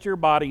present your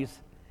bodies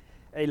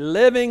a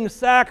living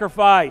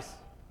sacrifice,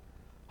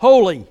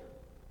 holy,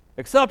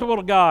 acceptable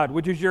to God,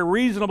 which is your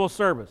reasonable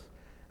service.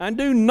 And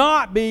do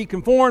not be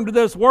conformed to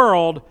this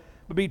world,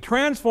 but be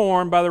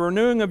transformed by the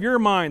renewing of your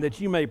mind,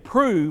 that you may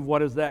prove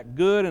what is that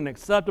good and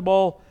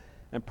acceptable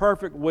and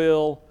perfect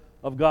will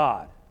of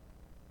God.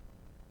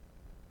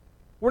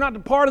 We're not a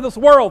part of this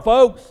world,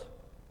 folks.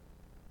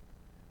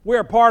 We're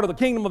a part of the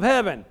kingdom of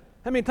heaven.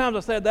 How many times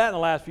have I said that in the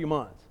last few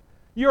months?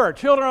 You are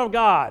children of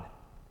God.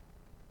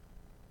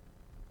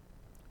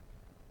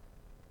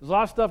 There's a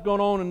lot of stuff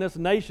going on in this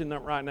nation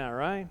right now,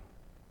 right?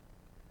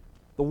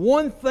 The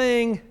one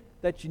thing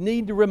that you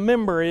need to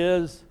remember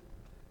is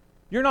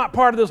you're not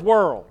part of this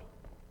world.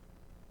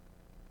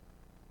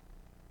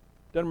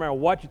 Doesn't matter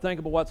what you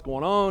think about what's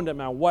going on, doesn't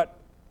matter what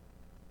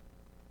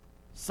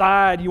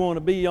side you want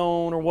to be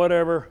on or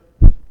whatever.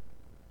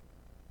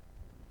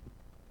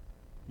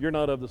 You're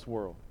not of this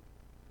world.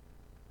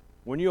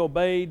 When you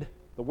obeyed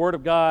the Word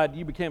of God,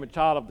 you became a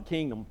child of the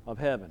kingdom of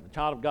heaven, a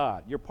child of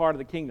God. You're part of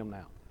the kingdom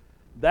now.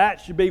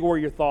 That should be where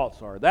your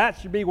thoughts are. That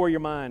should be where your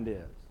mind is.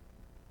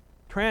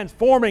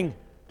 Transforming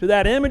to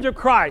that image of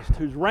Christ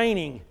who's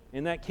reigning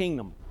in that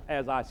kingdom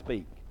as I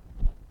speak.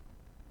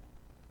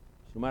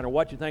 So no matter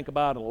what you think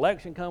about an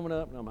election coming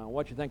up, no matter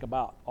what you think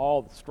about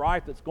all the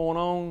strife that's going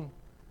on,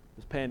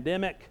 this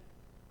pandemic,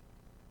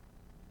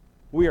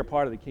 we are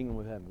part of the kingdom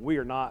of heaven. We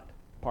are not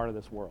part of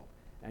this world.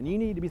 And you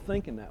need to be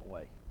thinking that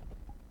way.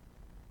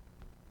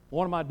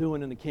 What am I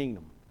doing in the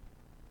kingdom?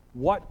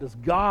 What does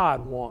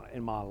God want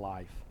in my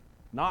life?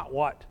 Not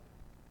what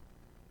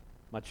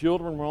my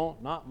children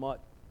want, not what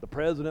the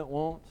president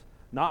wants,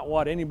 not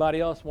what anybody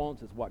else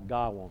wants. It's what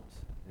God wants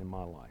in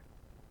my life.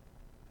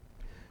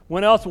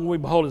 When else will we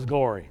behold His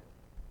glory?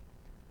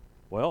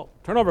 Well,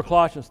 turn over to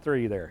Colossians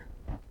 3 there.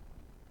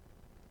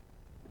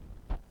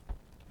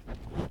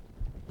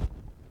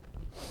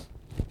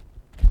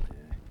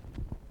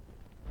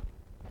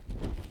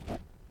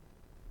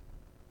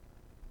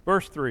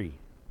 Verse 3,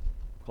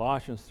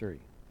 Colossians 3.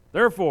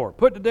 Therefore,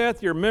 put to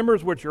death your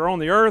members which are on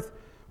the earth,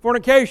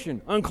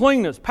 fornication,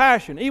 uncleanness,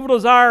 passion, evil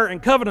desire,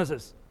 and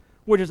covetousness,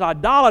 which is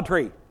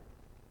idolatry.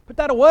 Put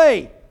that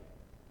away.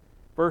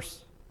 I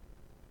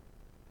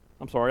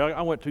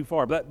went too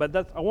far, but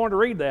I wanted to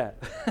read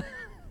that.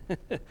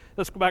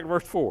 Let's go back to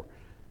verse 4.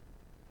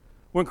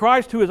 When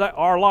Christ, who is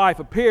our life,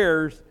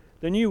 appears,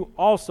 then you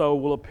also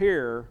will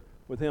appear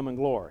with Him in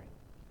glory.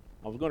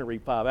 I was going to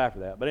read 5 after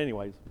that, but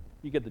anyways,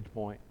 you get the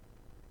point.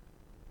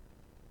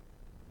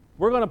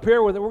 We're going to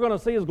appear with it. We're going to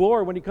see His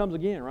glory when He comes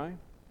again, right?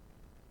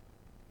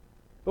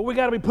 But we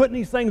got to be putting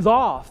these things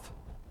off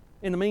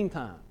in the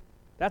meantime.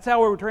 That's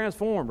how we were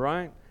transformed,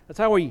 right? That's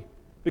how we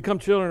become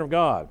children of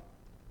God.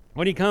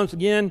 When He comes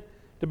again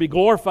to be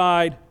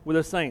glorified with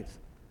His saints.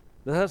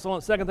 The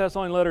Second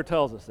Thessalonians letter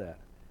tells us that.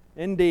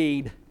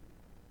 Indeed,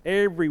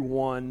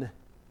 everyone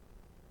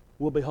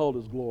will behold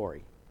His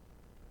glory.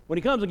 When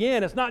He comes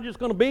again, it's not just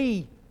going to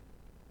be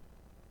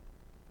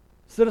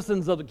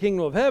citizens of the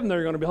kingdom of heaven that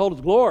are going to behold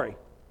His glory.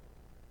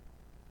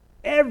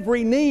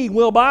 Every knee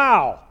will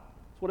bow.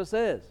 That's what it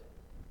says.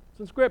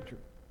 It's in Scripture.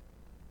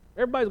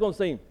 Everybody's going to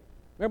see Him.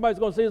 Everybody's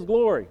going to see His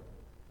glory.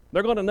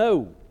 They're going to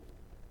know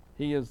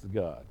He is the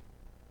God.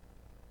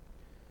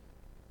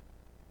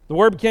 The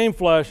Word became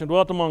flesh and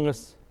dwelt among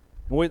us,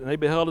 and they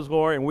beheld His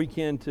glory, and we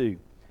can too.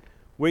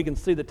 We can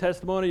see the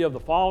testimony of the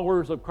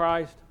followers of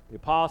Christ, the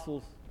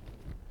apostles.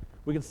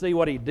 We can see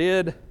what He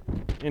did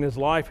in His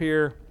life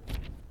here,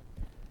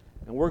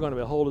 and we're going to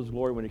behold His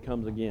glory when He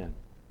comes again.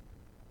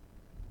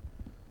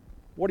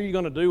 What are you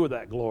going to do with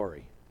that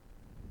glory?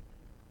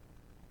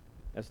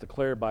 That's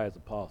declared by His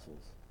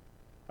apostles.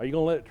 Are you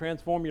going to let it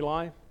transform your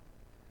life?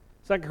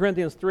 2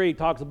 Corinthians 3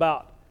 talks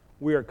about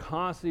we are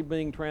constantly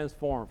being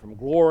transformed from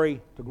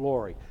glory to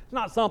glory. It's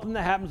not something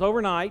that happens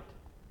overnight,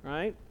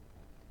 right?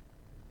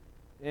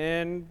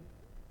 And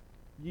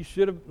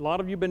a lot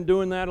of you have been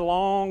doing that a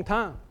long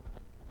time.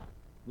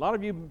 A lot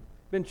of you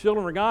have been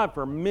children of God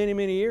for many,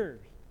 many years.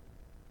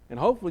 And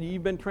hopefully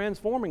you've been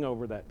transforming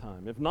over that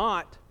time. If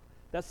not,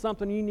 that's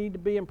something you need to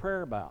be in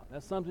prayer about.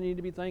 That's something you need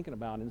to be thinking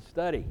about and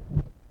study.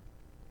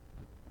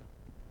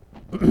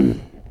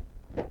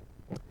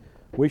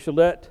 We should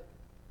let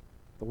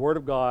the Word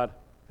of God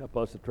help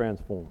us to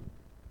transform.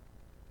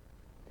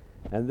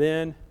 And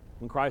then,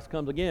 when Christ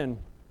comes again,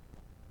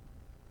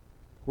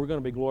 we're going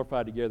to be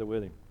glorified together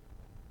with Him.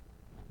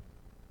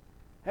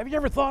 Have you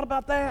ever thought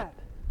about that?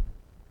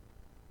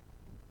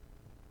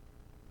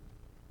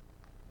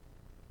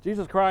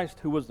 Jesus Christ,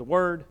 who was the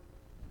Word,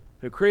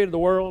 who created the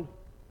world,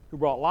 who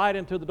brought light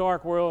into the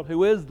dark world,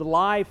 who is the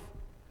life,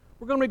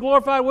 we're going to be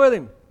glorified with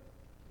Him.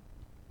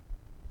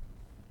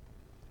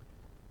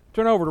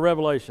 Turn over to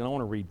Revelation. I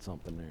want to read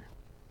something there.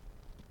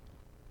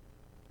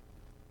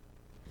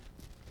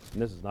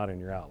 And this is not in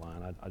your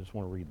outline. I just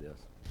want to read this.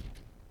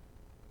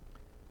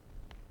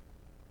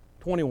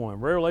 21,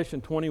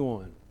 Revelation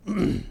 21,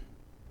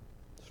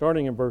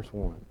 starting in verse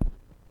 1.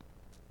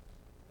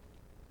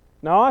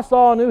 Now I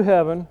saw a new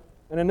heaven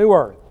and a new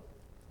earth.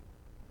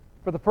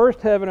 For the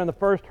first heaven and the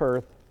first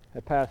earth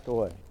had passed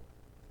away.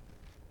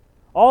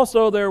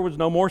 Also there was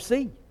no more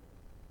sea.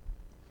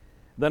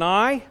 Then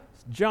I,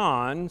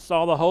 John,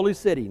 saw the holy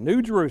city,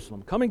 New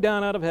Jerusalem, coming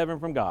down out of heaven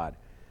from God,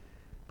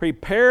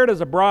 prepared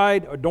as a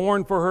bride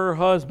adorned for her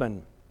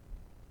husband.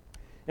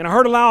 And I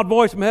heard a loud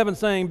voice from heaven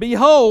saying,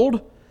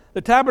 Behold,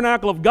 the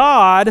tabernacle of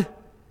God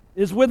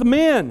is with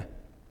men,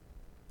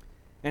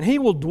 and He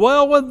will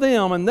dwell with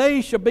them, and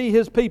they shall be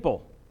His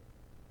people.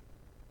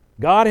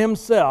 God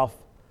Himself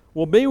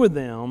will be with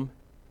them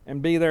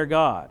and be their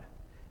God.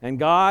 And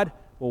God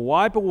will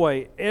wipe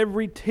away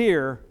every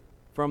tear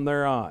from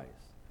their eyes.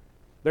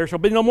 There shall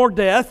be no more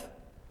death,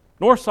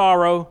 nor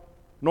sorrow,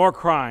 nor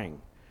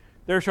crying.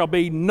 There shall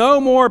be no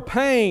more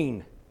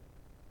pain,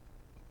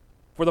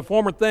 for the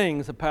former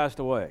things have passed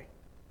away.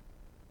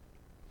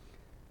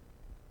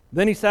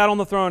 Then He sat on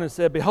the throne and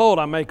said, Behold,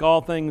 I make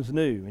all things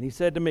new. And He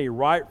said to me,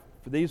 Write,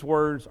 for these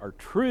words are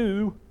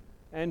true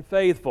and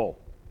faithful.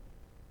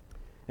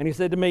 And He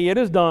said to me, It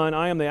is done.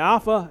 I am the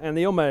Alpha and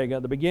the Omega,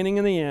 the beginning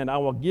and the end. I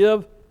will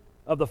give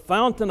of the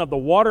fountain of the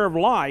water of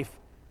life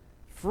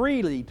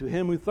freely to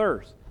him who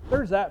thirsts.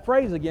 There's that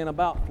phrase again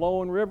about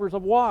flowing rivers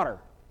of water.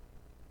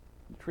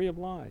 The tree of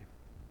life.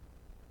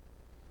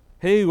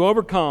 He who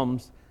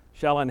overcomes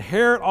shall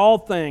inherit all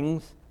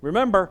things.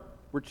 Remember,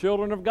 we're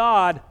children of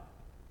God.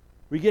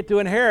 We get to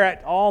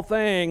inherit all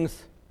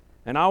things,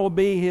 and I will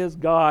be his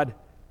God,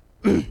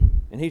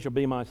 and he shall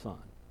be my son.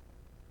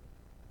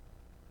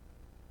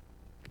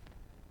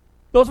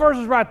 Those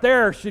verses right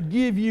there should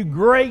give you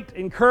great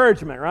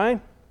encouragement, right?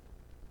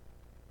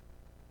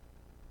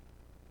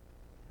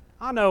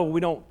 I know we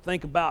don't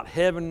think about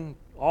heaven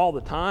all the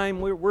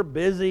time. We're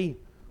busy.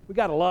 We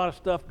got a lot of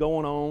stuff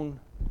going on.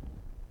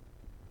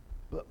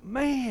 But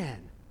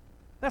man,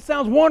 that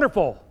sounds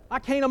wonderful. I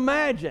can't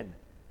imagine.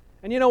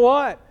 And you know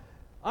what?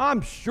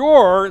 I'm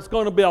sure it's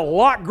going to be a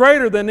lot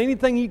greater than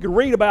anything you could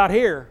read about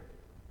here.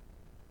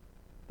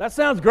 That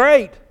sounds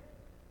great.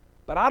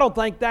 But I don't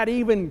think that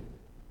even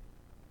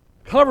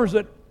covers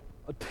it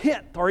a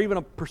tenth or even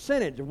a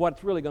percentage of what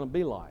it's really going to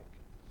be like.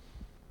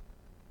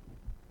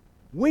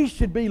 We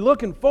should be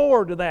looking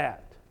forward to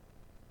that.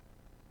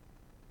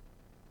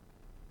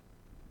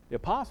 The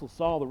apostles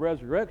saw the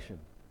resurrection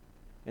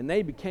and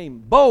they became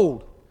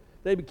bold.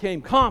 They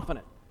became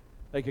confident.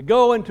 They could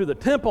go into the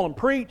temple and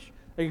preach.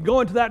 They could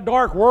go into that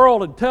dark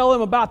world and tell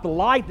them about the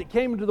light that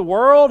came into the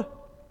world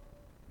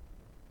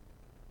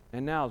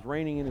and now is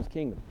reigning in His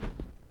kingdom.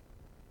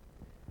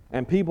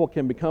 And people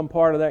can become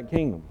part of that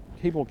kingdom.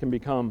 People can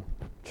become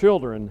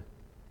children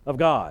of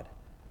God.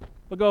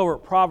 Look over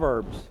at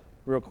Proverbs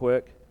real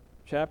quick,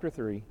 chapter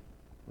 3. I'm going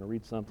to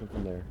read something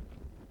from there.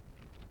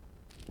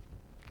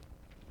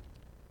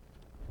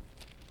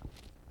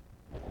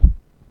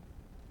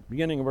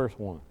 Beginning of verse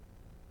 1.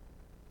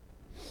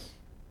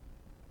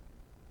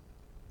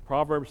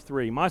 Proverbs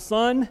 3. My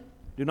son,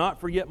 do not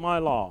forget my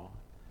law,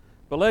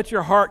 but let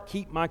your heart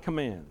keep my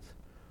commands.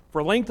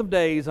 For length of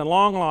days and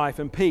long life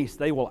and peace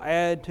they will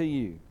add to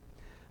you.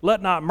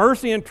 Let not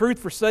mercy and truth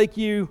forsake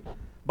you.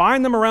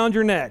 Bind them around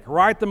your neck.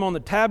 Write them on the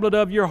tablet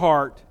of your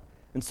heart,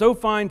 and so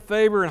find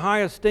favor and high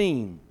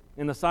esteem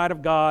in the sight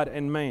of God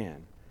and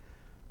man.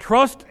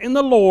 Trust in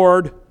the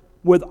Lord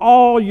with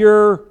all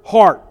your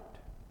heart.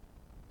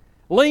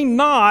 Lean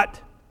not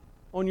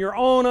on your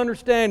own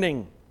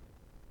understanding.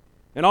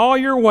 In all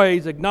your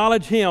ways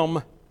acknowledge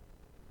Him,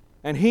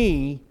 and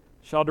He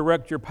shall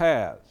direct your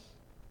paths.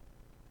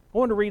 I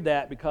wanted to read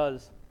that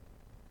because,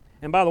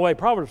 and by the way,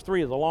 Proverbs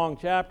 3 is a long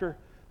chapter,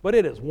 but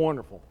it is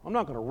wonderful. I'm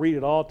not going to read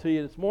it all to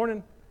you this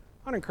morning.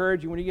 I'd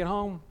encourage you when you get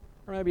home,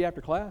 or maybe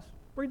after class,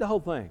 read the whole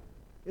thing.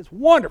 It's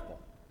wonderful.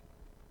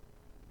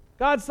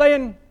 God's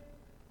saying,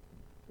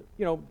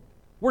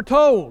 we're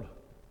told,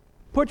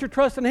 put your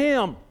trust in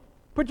Him.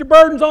 Put your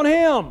burdens on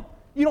Him.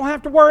 You don't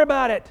have to worry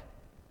about it.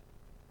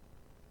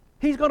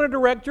 He's going to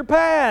direct your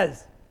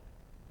paths.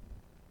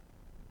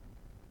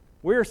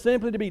 We are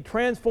simply to be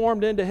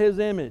transformed into His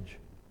image.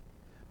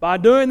 By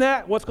doing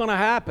that, what's going to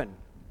happen?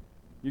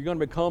 You're going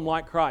to become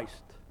like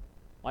Christ,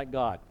 like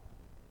God.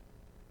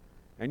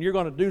 And you're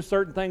going to do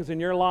certain things in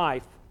your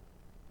life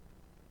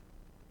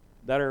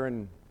that are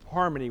in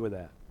harmony with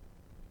that.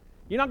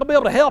 You're not going to be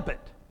able to help it.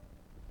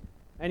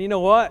 And you know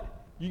what?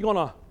 You're going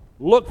to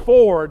look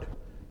forward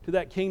to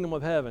that kingdom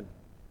of heaven,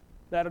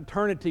 that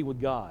eternity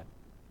with God.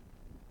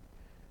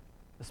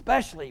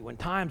 Especially when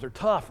times are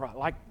tough, right?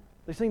 Like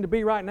they seem to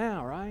be right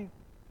now, right?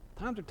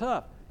 Times are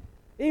tough.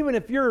 Even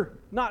if you're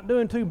not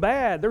doing too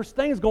bad, there's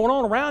things going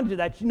on around you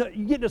that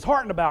you get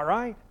disheartened about,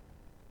 right?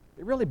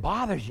 It really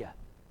bothers you,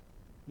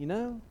 you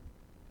know?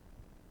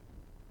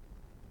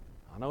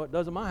 I know it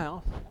does in my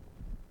house.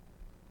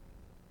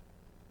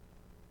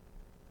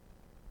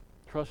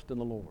 Trust in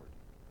the Lord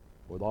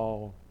with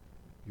all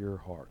your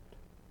heart.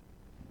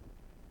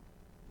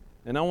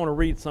 And I want to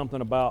read something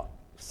about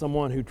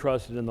someone who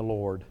trusted in the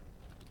Lord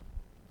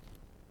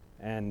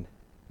and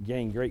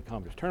gained great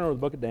confidence. Turn over to the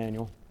book of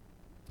Daniel,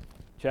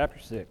 chapter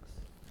 6.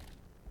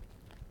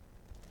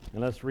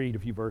 And let's read a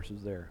few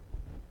verses there.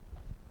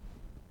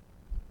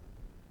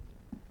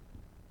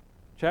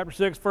 Chapter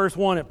 6, verse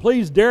 1. It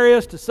pleased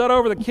Darius to set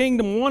over the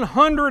kingdom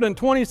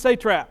 120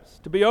 satraps,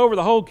 to be over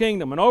the whole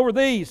kingdom, and over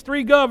these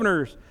 3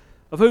 governors,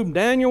 of whom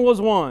Daniel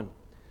was one,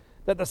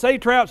 that the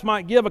satraps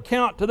might give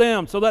account to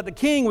them, so that the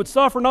king would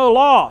suffer no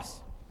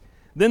loss.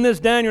 Then this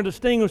Daniel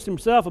distinguished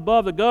himself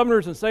above the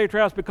governors and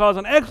satraps because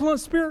an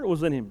excellent spirit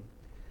was in him.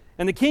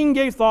 And the king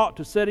gave thought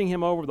to setting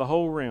him over the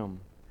whole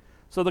realm.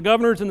 So the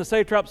governors and the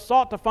satraps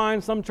sought to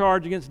find some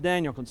charge against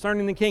Daniel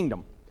concerning the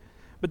kingdom.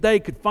 But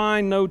they could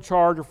find no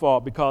charge or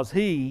fault because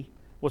he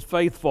was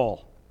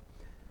faithful.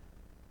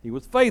 He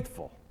was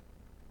faithful.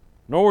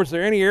 Nor was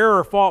there any error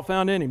or fault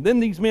found in him. Then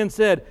these men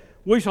said,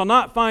 we shall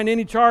not find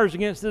any charge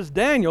against this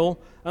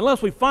Daniel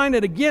unless we find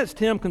it against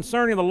him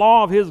concerning the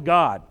law of his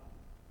God.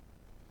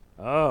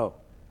 Oh,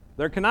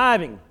 they're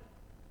conniving.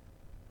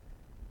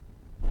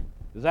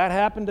 Does that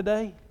happen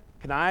today?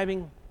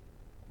 Conniving?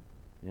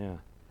 Yeah.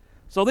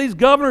 So these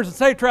governors and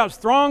satraps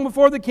thronged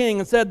before the king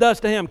and said thus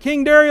to him,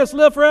 King Darius,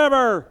 live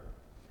forever.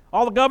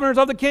 All the governors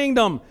of the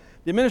kingdom,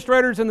 the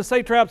administrators and the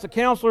satraps, the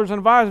counselors and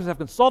advisors have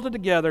consulted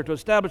together to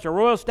establish a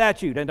royal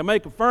statute and to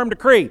make a firm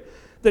decree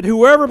that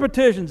whoever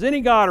petitions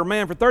any god or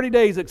man for 30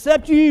 days,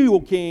 except you,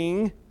 O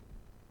king,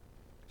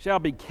 shall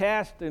be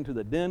cast into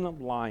the den of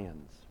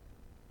lions.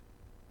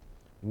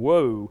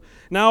 Whoa.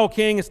 Now, O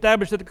king,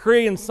 establish a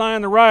decree and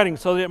sign the writing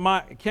so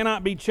that it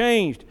cannot be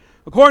changed,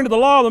 according to the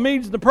law of the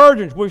Medes and the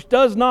Persians, which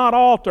does not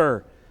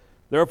alter.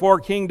 Therefore,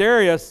 King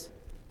Darius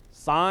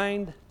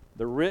signed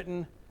the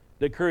written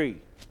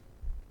decree.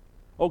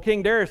 Old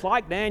King Darius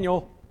liked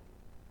Daniel,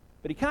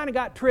 but he kind of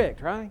got tricked,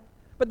 right?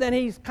 But then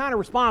he's kind of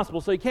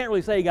responsible, so he can't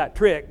really say he got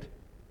tricked.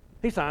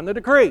 He signed the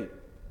decree.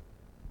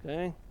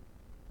 Okay?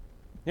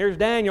 Here's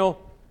Daniel.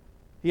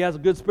 He has a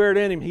good spirit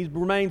in him. He's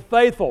remained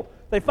faithful.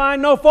 They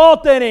find no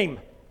fault in him.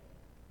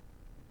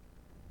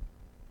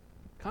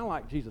 Kind of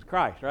like Jesus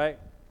Christ, right?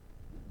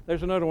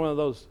 There's another one of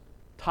those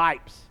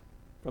types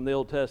from the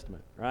Old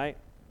Testament, right?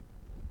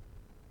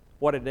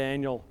 What did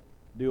Daniel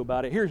do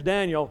about it? Here's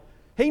Daniel.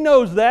 He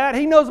knows that.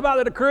 He knows about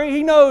the decree.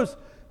 He knows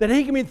that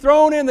he can be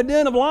thrown in the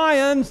den of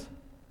lions.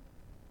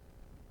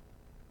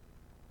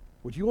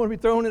 Would you want to be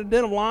thrown in the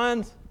den of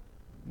lions?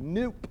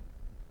 Nope.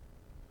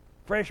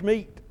 Fresh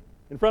meat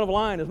in front of a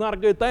lion is not a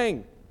good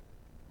thing.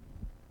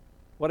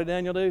 What did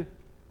Daniel do?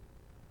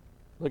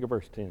 Look at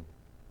verse 10.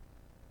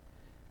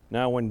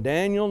 Now when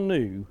Daniel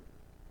knew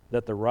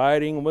that the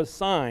writing was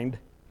signed,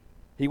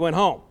 he went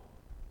home.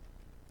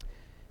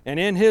 And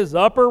in his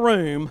upper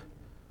room,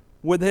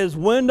 with his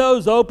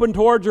windows open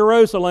toward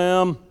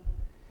Jerusalem,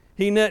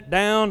 he knelt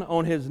down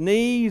on his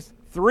knees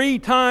 3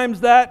 times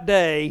that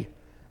day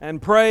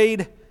and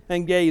prayed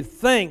and gave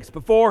thanks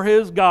before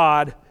his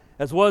God,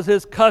 as was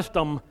his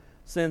custom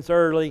since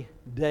early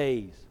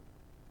days.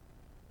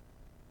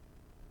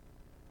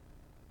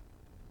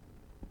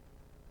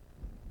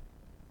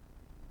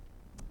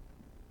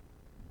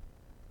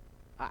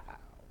 I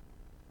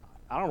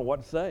don't know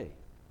what to say.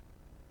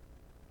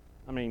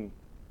 I mean,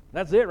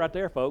 that's it right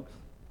there, folks.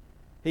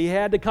 He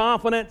had the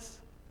confidence.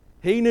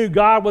 He knew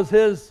God was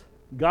his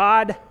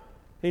God.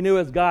 He knew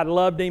his God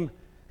loved him.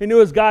 He knew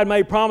his God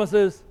made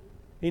promises.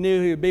 He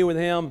knew he would be with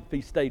him if he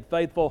stayed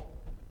faithful.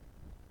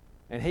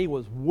 And he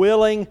was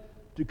willing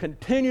to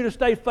continue to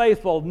stay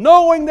faithful,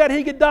 knowing that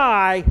he could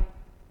die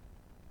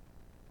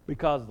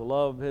because of the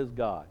love of his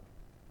God.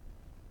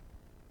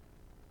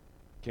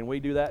 Can we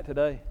do that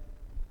today?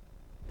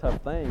 Tough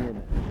thing, isn't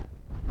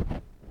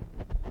it?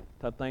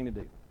 Tough thing to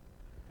do.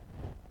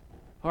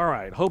 All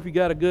right, hope you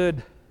got a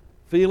good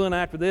feeling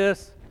after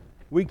this.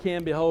 We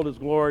can behold his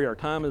glory. Our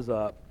time is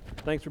up.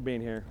 Thanks for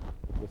being here.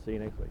 We'll see you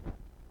next week.